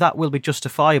that will be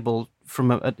justifiable from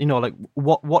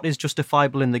what is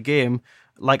justifiable in the game,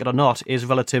 like it or not, is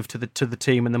relative to the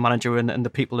team and the manager and the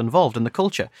people involved and the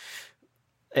culture.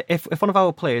 If one of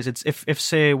our players, if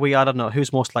say we, I don't know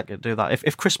who's most likely to do that.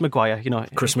 If Chris Maguire,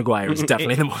 Chris Maguire is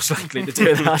definitely the most likely to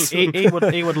do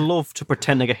that. he would love to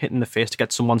pretend to get hit in the face to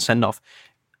get someone sent off.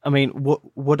 I mean,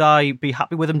 would I be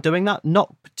happy with him doing that?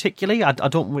 Not particularly. I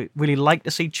don't really like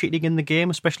to see cheating in the game,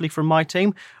 especially from my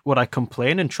team. Would I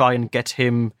complain and try and get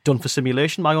him done for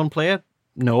simulation, my own player?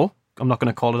 No. I'm not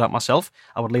going to call it out myself.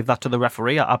 I would leave that to the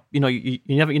referee. You're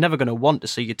never going to want to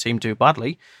see your team do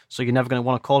badly, so you're never going to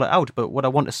want to call it out. But would I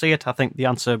want to see it? I think the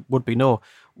answer would be no.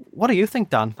 What do you think,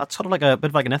 Dan? That's sort of like a bit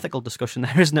of like an ethical discussion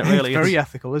there, isn't it? Really, it's very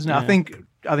ethical, isn't it? Yeah.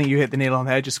 I think you hit the nail on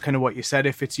there. Just kind of what you said.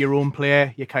 If it's your own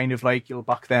player, you kind of like you'll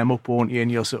back them up, won't you? And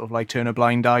you'll sort of like turn a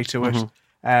blind eye to it.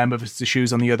 If it's the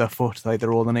shoes on the other foot, like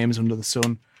they're all the names under the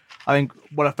sun. I think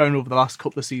what I found over the last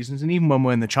couple of seasons, and even when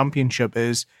we're in the Championship,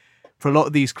 is for a lot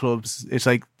of these clubs, it's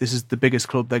like this is the biggest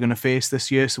club they're going to face this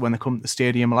year. So when they come to the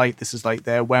Stadium Light, this is like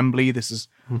their Wembley. This is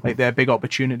like their big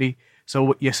opportunity.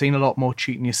 So you're seeing a lot more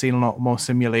cheating. You're seeing a lot more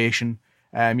simulation.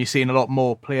 You're seeing a lot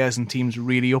more players and teams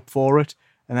really up for it.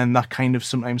 And then that kind of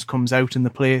sometimes comes out in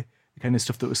the play, the kind of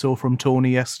stuff that we saw from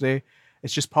Tony yesterday.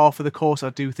 It's just par for the course.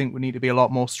 I do think we need to be a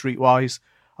lot more streetwise.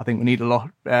 I think we need a lot,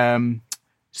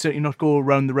 certainly not go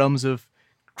around the realms of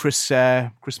Chris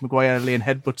Maguire laying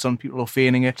headbutts on people or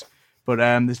feigning it. But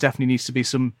there's definitely needs to be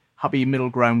some happy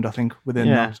middle ground, I think, within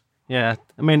that. Yeah,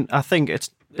 I mean, I think it's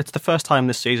the first time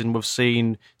this season we've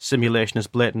seen simulation as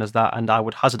blatant as that, and I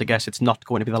would hazard a guess it's not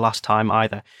going to be the last time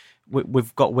either.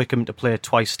 We've got Wickham to play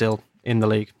twice still in the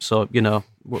league, so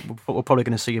we're probably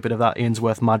going to see a bit of that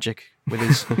Ainsworth magic with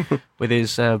his with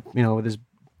his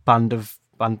band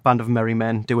of merry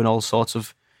men doing all sorts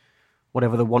of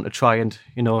whatever they want to try and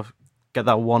get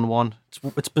that 1-1.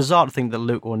 It's bizarre to think that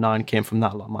Luke O'Nien came from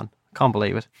that lot, man. Can't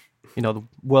believe it. The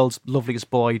world's loveliest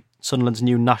boy, Sunderland's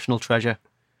new national treasure.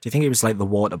 Do you think he was like the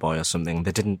water boy or something?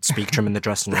 They didn't speak to him in the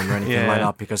dressing room or anything like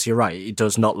that? Because you're right, he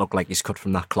does not look like he's cut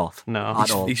from that cloth. No.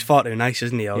 At all. He's far too nice,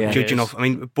 isn't he? Judging off, I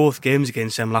mean, both games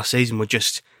against them last season were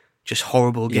just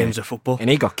horrible games of football. And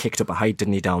he got kicked up a height,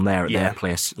 didn't he, down there at their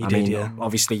place? He did.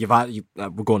 Obviously,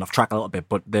 we're going off track a little bit,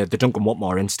 but the Duncan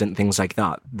Watmore incident, things like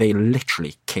that, they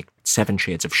literally kicked 7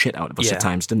 shades of shit out of us at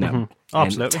times, didn't they? Mm-hmm.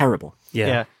 Absolutely. Terrible.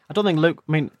 Yeah. I don't think Luke.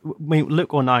 I mean,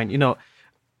 Luke O'Nien.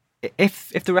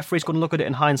 If the referee's going to look at it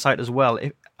in hindsight as well,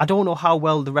 I don't know how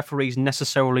well the referees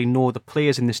necessarily know the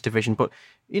players in this division, but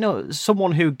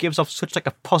someone who gives off such like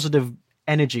a positive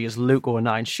energy as Luke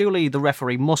O'Nien, surely the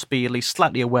referee must be at least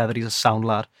slightly aware that he's a sound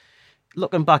lad.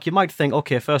 Looking back, you might think,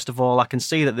 okay, first of all, I can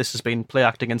see that this has been play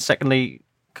acting, and secondly,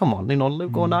 come on,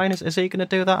 Luke O'Nien, is he going to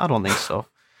do that? I don't think so.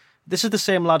 This is the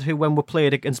same lad who, when we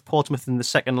played against Portsmouth in the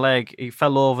second leg, he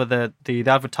fell over the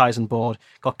advertising board,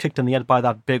 got kicked in the head by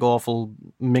that big, awful,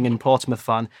 minging Portsmouth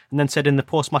fan, and then said in the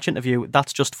post-match interview,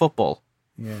 that's just football.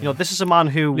 Yeah. This is a man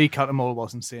who... Lee Cattermole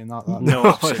wasn't saying that.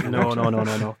 No.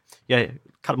 Yeah,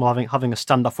 Cattermole having a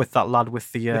standoff with that lad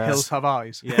with the... The hills have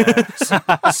eyes. Yeah.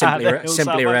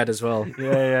 Simply red as well.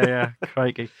 Yeah.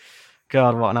 Crikey.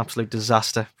 God, what an absolute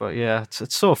disaster. But yeah,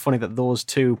 it's so funny that those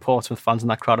two Portsmouth fans in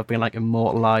that crowd have been like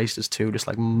immortalised as two just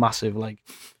like massive like...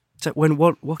 So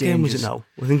what game was it now?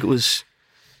 I think it was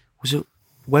it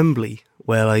Wembley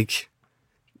where like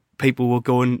people were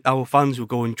going, our fans were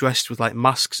going dressed with like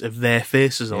masks of their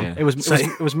faces on. Yeah.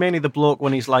 It was mainly the bloke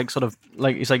when he's sort of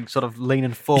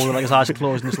leaning forward, like his eyes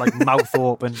closed and his like mouth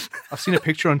open. I've seen a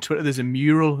picture on Twitter. There's a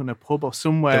mural in a pub or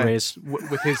somewhere. There is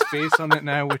with his face on it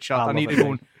now, which I need to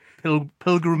go and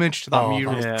pilgrimage to that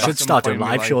mural. Yeah. Should start doing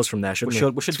live shows from there, shouldn't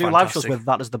we? We should do live shows with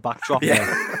that as the backdrop. Yeah.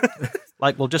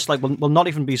 We'll not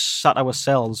even be sat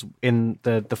ourselves in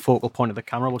the focal point of the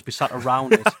camera. We'll just be sat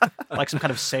around it like some kind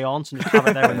of seance and just have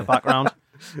it there in the background.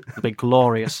 It'll be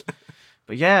glorious.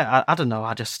 But yeah, I don't know.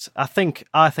 I think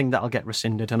that'll get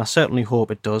rescinded, and I certainly hope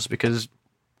it does, because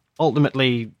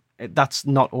ultimately that's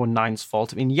not O'Nien's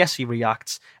fault. I mean, yes, he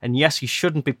reacts, and yes, he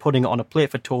shouldn't be putting it on a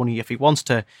plate for Tony if he wants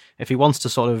to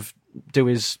sort of do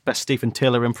his best Stephen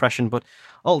Taylor impression. But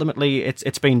ultimately,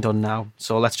 it's been done now,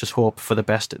 so let's just hope for the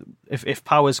best. If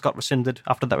Powers got rescinded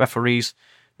after that referee's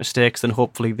mistakes, then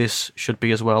hopefully this should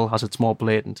be as well, as it's more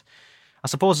blatant. I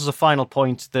suppose as a final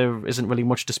point, there isn't really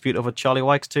much dispute over Charlie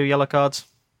Wyke's 2 yellow cards.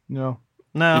 No.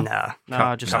 No,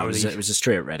 Nah, just No, it was a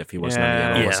straight red if he wasn't on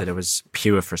the yellow, was it? It was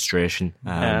pure frustration.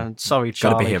 sorry, Got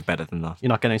Charlie. to behave better than that. You're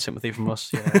not getting any sympathy from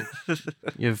us. Yeah.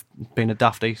 You've been a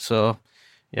dafty, so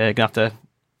yeah, you're going to have to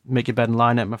make your bed and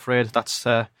lie in it, I'm afraid. That's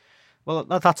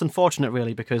that's unfortunate,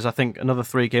 really, because I think another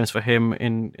 3 games for him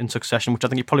in succession, which I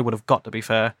think he probably would have got, to be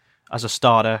fair, as a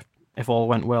starter, if all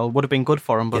went well, would have been good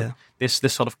for him. But this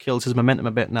sort of kills his momentum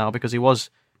a bit now, because he was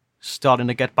starting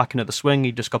to get back into the swing.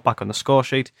 He just got back on the score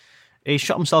sheet. He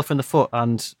shot himself in the foot,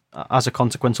 and as a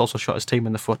consequence, also shot his team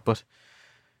in the foot. But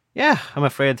yeah, I'm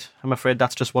afraid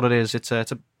that's just what it is.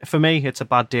 For me, it's a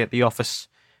bad day at the office.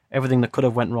 Everything that could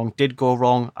have went wrong did go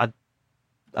wrong.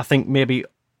 I think maybe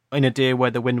in a day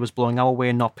where the wind was blowing our way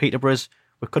and not Peterborough's,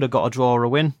 we could have got a draw or a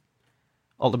win.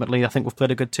 Ultimately, I think we've played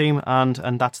a good team, and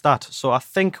that's that. So I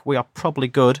think we are probably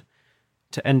good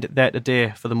to end it there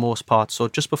today for the most part. So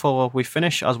just before we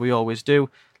finish, as we always do,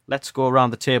 let's go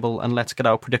around the table and let's get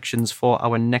our predictions for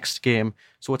our next game.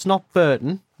 So it's not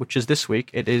Burton, which is this week.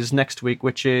 It is next week,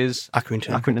 which is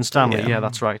Accrington Stanley. Yeah,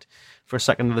 that's right. For a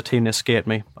second, the team escaped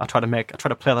me. I try to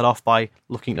play that off by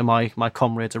looking to my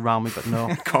comrades around me, but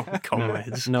no.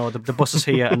 Comrades. No, the bus is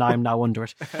here and I'm now under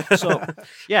it. So,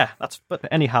 yeah, but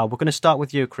anyhow, we're going to start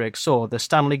with you, Craig. So, the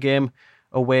Stanley game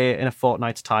away in a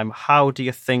fortnight's time. How do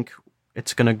you think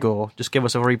it's going to go? Just give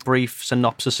us a very brief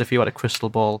synopsis if you had a crystal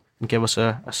ball and give us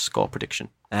a score prediction.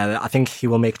 I think he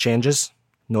will make changes,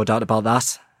 no doubt about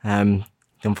that.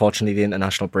 Unfortunately, the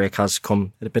international break has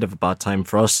come at a bit of a bad time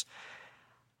for us.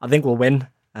 I think we'll win.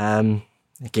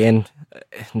 Again,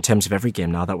 in terms of every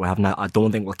game now that we're having, I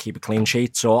don't think we'll keep a clean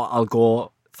sheet. So I'll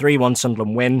go 3-1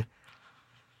 Sunderland win.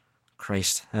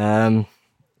 Christ.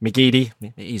 McGeady,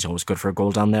 he's always good for a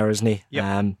goal down there, isn't he?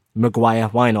 Yep. Maguire,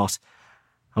 why not?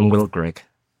 And Will Grigg.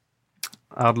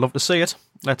 I'd love to see it.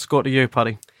 Let's go to you,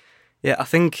 Paddy. Yeah, I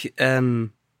think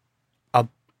I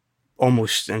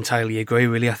almost entirely agree,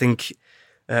 really. I think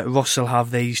Ross will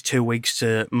have these 2 weeks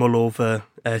to mull over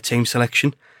team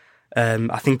selection.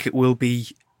 I think there'll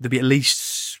be at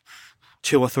least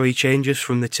 2 or 3 changes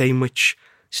from the team which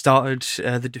started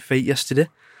the defeat yesterday.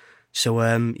 So,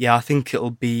 I think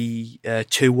it'll be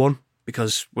 2-1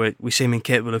 because we seem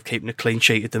incapable of keeping a clean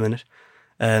sheet at the minute.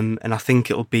 And I think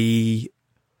it'll be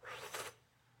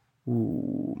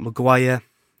Maguire,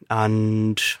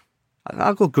 and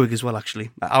I'll go Grigg as well,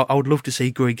 actually. I would love to see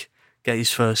Grigg get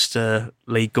his first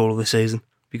league goal of the season.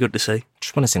 Be good to see.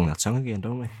 Just want to sing that song again,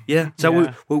 don't we? Yeah.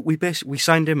 So we basically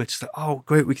signed him. It's like, oh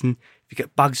great, if you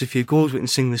get bags a few goals, we can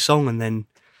sing the song, and then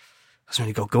hasn't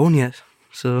really got going yet.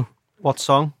 So what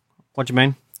song? What do you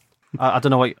mean? I don't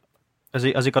know what. Has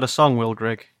he got a song, Will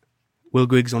Grigg? Will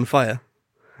Grigg's on fire.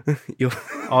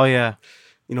 Oh yeah.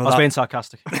 You know, I was being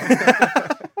sarcastic.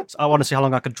 I want to see how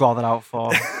long I could draw that out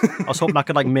for. I was hoping I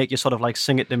could make you sort of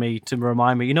sing it to me to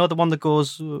remind me. You know the one that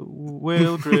goes,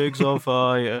 Will Griggs on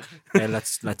fire. Hey,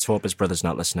 let's hope his brother's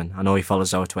not listening. I know he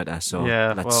follows our Twitter, so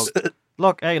yeah. let's... Well,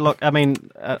 look. I mean,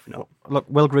 look,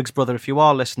 Will Griggs' brother. If you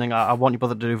are listening, I want your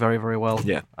brother to do very, very well.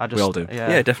 Yeah, we all do.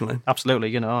 Yeah, definitely, absolutely.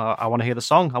 You know, I want to hear the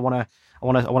song. I want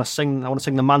to sing. I want to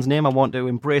sing the man's name. I want to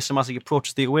embrace him as he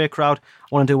approaches the away crowd. I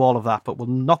want to do all of that, but we'll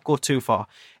not go too far.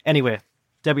 Anyway,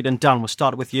 Debbie and Dan, we'll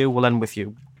start with you. We'll end with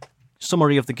you.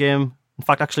 Summary of the game. In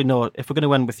fact, actually, no. If we're going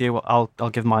to end with you, I'll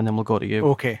give mine. Then we'll go to you.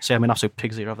 Okay. Say I'm an absolute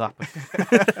pig's ear of that.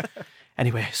 But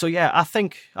anyway, so yeah, I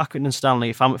think Accrington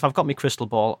Stanley. If I've got my crystal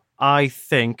ball, I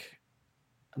think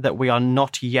that we are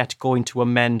not yet going to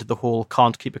amend the whole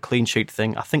can't keep a clean sheet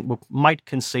thing. I think we might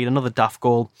concede another daft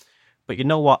goal. But you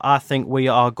know what? I think we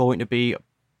are going to be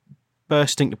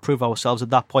bursting to prove ourselves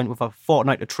at that point with a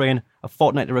fortnight to train, a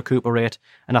fortnight to recuperate,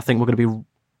 and I think we're going to be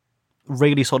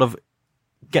really sort of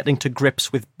getting to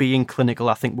grips with being clinical.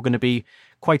 I think we're going to be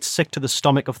quite sick to the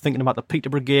stomach of thinking about the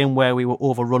Peterborough game where we were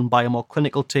overrun by a more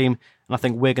clinical team, and I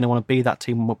think we're going to want to be that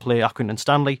team when we play Accrington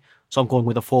Stanley, so I'm going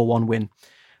with a 4-1 win.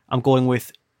 I'm going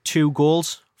with 2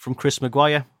 goals from Chris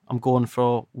Maguire. I'm going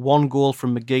for 1 goal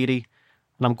from McGeady,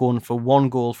 and I'm going for 1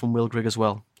 goal from Will Grigg as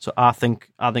well. So I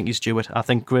think he's due it. I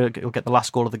think Grigg will get the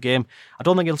last goal of the game. I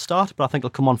don't think he'll start, but I think he'll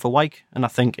come on for Wyke, and I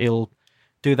think he'll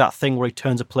do that thing where he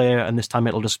turns a player, and this time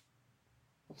it'll just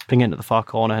ping into the far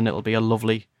corner, and it'll be a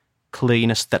lovely,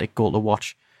 clean, aesthetic goal to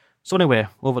watch. So anyway,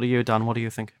 over to you, Dan. What do you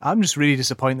think? I'm just really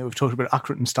disappointed that we've talked about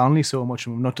Accrington Stanley so much,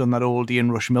 and we've not done that old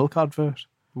Ian Rush milk advert.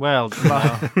 Well,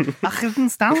 Accrington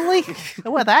Stanley?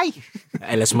 Who are they?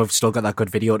 Hey, listen, we've still got that good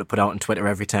video to put out on Twitter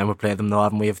every time we play them, though,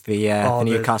 haven't we? Of the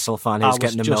Newcastle fan who's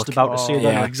getting the milk. I was just about to say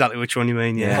that. I know exactly which one you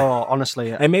mean, yeah. Oh,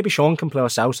 honestly. And maybe Sean can play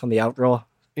us out on the outro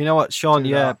You know what, Sean?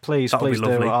 Yeah, please That'll be do.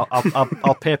 lovely.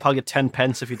 I'll PayPal you 10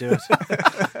 pence if you do it.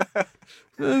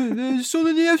 Son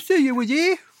in the FC, you were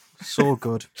here. So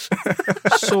good.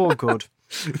 So good.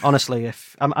 Honestly,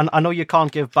 if I know you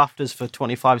can't give BAFTAs for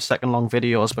 25-second long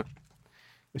videos, but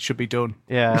It should be done.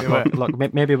 yeah,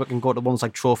 look, maybe we can go to ones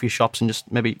like trophy shops and just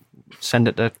maybe send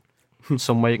it to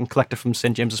somewhere. You can collect it from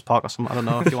St. James's Park or something. I don't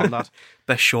know if you want that.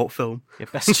 Best short film. Yeah,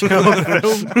 best short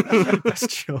film.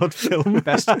 Best short film.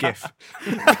 Best GIF.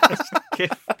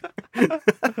 GIF.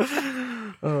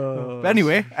 But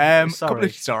anyway, Sorry.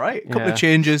 it's all right. A couple Yeah. of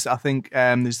changes. I think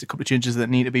there's a couple of changes that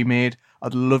need to be made.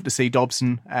 I'd love to see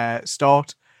Dobson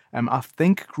start. I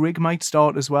think Grigg might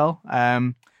start as well.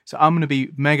 So I'm going to be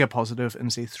mega positive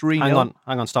and say 3-0.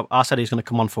 Hang on, stop. I said he's going to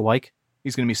come on for Wyke.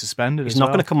 He's going to be suspended. He's as not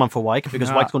well. going to come on for Wyke because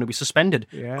Nah. Wyke's going to be suspended.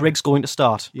 Yeah. Grigg's going to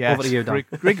start. Yes, Over to you, Dan.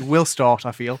 Grigg will start,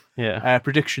 I feel. Yeah.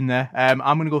 Prediction there. I'm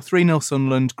going to go 3-0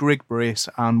 Sunderland, Grigg brace,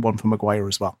 and one for Maguire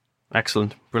as well.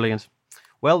 Excellent. Brilliant.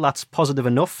 Well, that's positive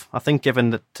enough. I think given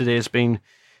that it's been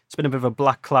a bit of a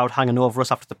black cloud hanging over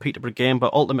us after the Peterborough game,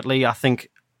 but ultimately I think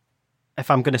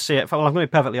if I'm going to be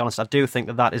perfectly honest, I do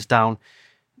think that is down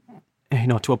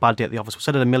to a bad day at the office. We've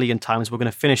said it a million times. We're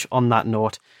going to finish on that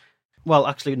note. Well,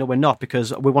 actually, no, we're not,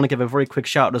 because we want to give a very quick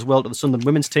shout out as well to the Sunderland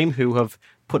women's team, who have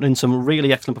put in some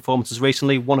really excellent performances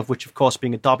recently, one of which, of course,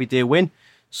 being a Derby Day win.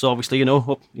 So obviously,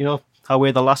 how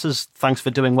we're the lasses. Thanks for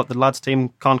doing what the lads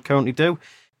team can't currently do.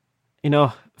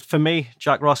 For me,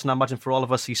 Jack Ross, and I imagine for all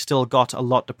of us, he's still got a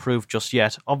lot to prove just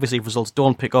yet. Obviously, if results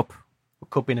don't pick up, we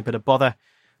could be in a bit of bother.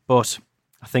 But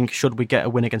I think should we get a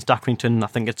win against Accrington, I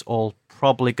think it's all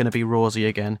probably going to be rosy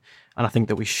again. And I think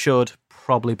that we should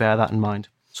probably bear that in mind.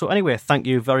 So anyway, thank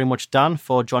you very much, Dan,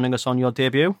 for joining us on your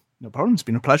debut. No problem. It's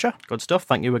been a pleasure. Good stuff.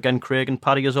 Thank you again, Craig and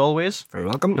Paddy, as always. Very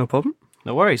welcome. No problem.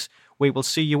 No worries. We will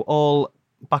see you all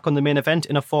back on the main event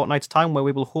in a fortnight's time, where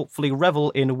we will hopefully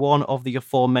revel in one of the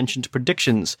aforementioned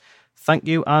predictions. Thank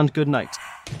you and good night.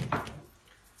 Do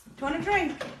you want a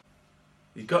drink?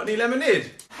 You got any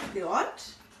lemonade? You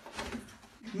want?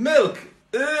 Milk?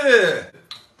 Ugh.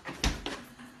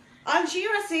 And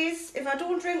Shearer says if I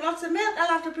don't drink lots of milk, I'll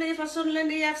have to play for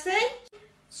Sunderland EFC.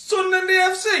 Sunderland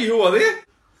EFC, who are they?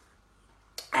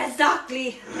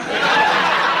 Exactly.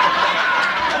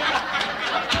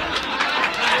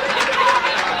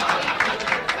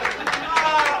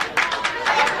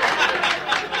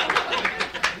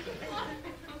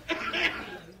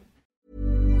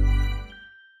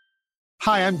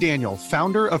 Hi, I'm Daniel,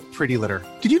 founder of Pretty Litter.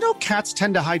 Did you know cats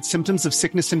tend to hide symptoms of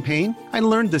sickness and pain? I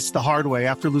learned this the hard way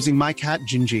after losing my cat,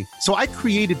 Gingy. So I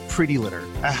created Pretty Litter,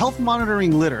 a health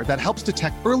monitoring litter that helps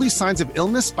detect early signs of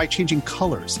illness by changing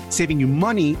colors, saving you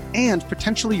money and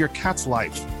potentially your cat's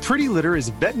life. Pretty Litter is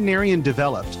veterinarian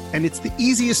developed, and it's the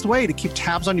easiest way to keep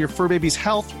tabs on your fur baby's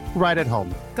health right at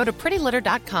home. Go to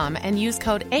prettylitter.com and use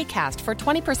code ACAST for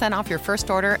 20% off your first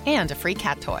order and a free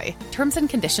cat toy. Terms and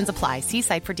conditions apply. See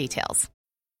site for details.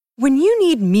 When you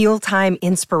need mealtime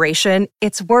inspiration,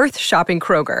 it's worth shopping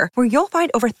Kroger, where you'll find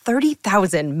over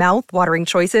 30,000 mouth-watering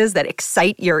choices that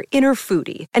excite your inner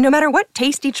foodie. And no matter what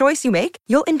tasty choice you make,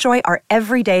 you'll enjoy our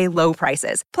everyday low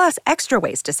prices, plus extra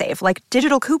ways to save, like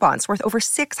digital coupons worth over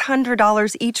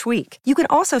 $600 each week. You can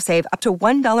also save up to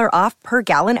 $1 off per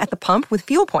gallon at the pump with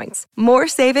fuel points. More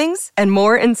savings and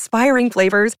more inspiring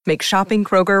flavors make shopping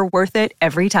Kroger worth it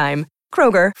every time.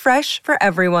 Kroger, fresh for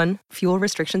everyone. Fuel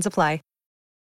restrictions apply.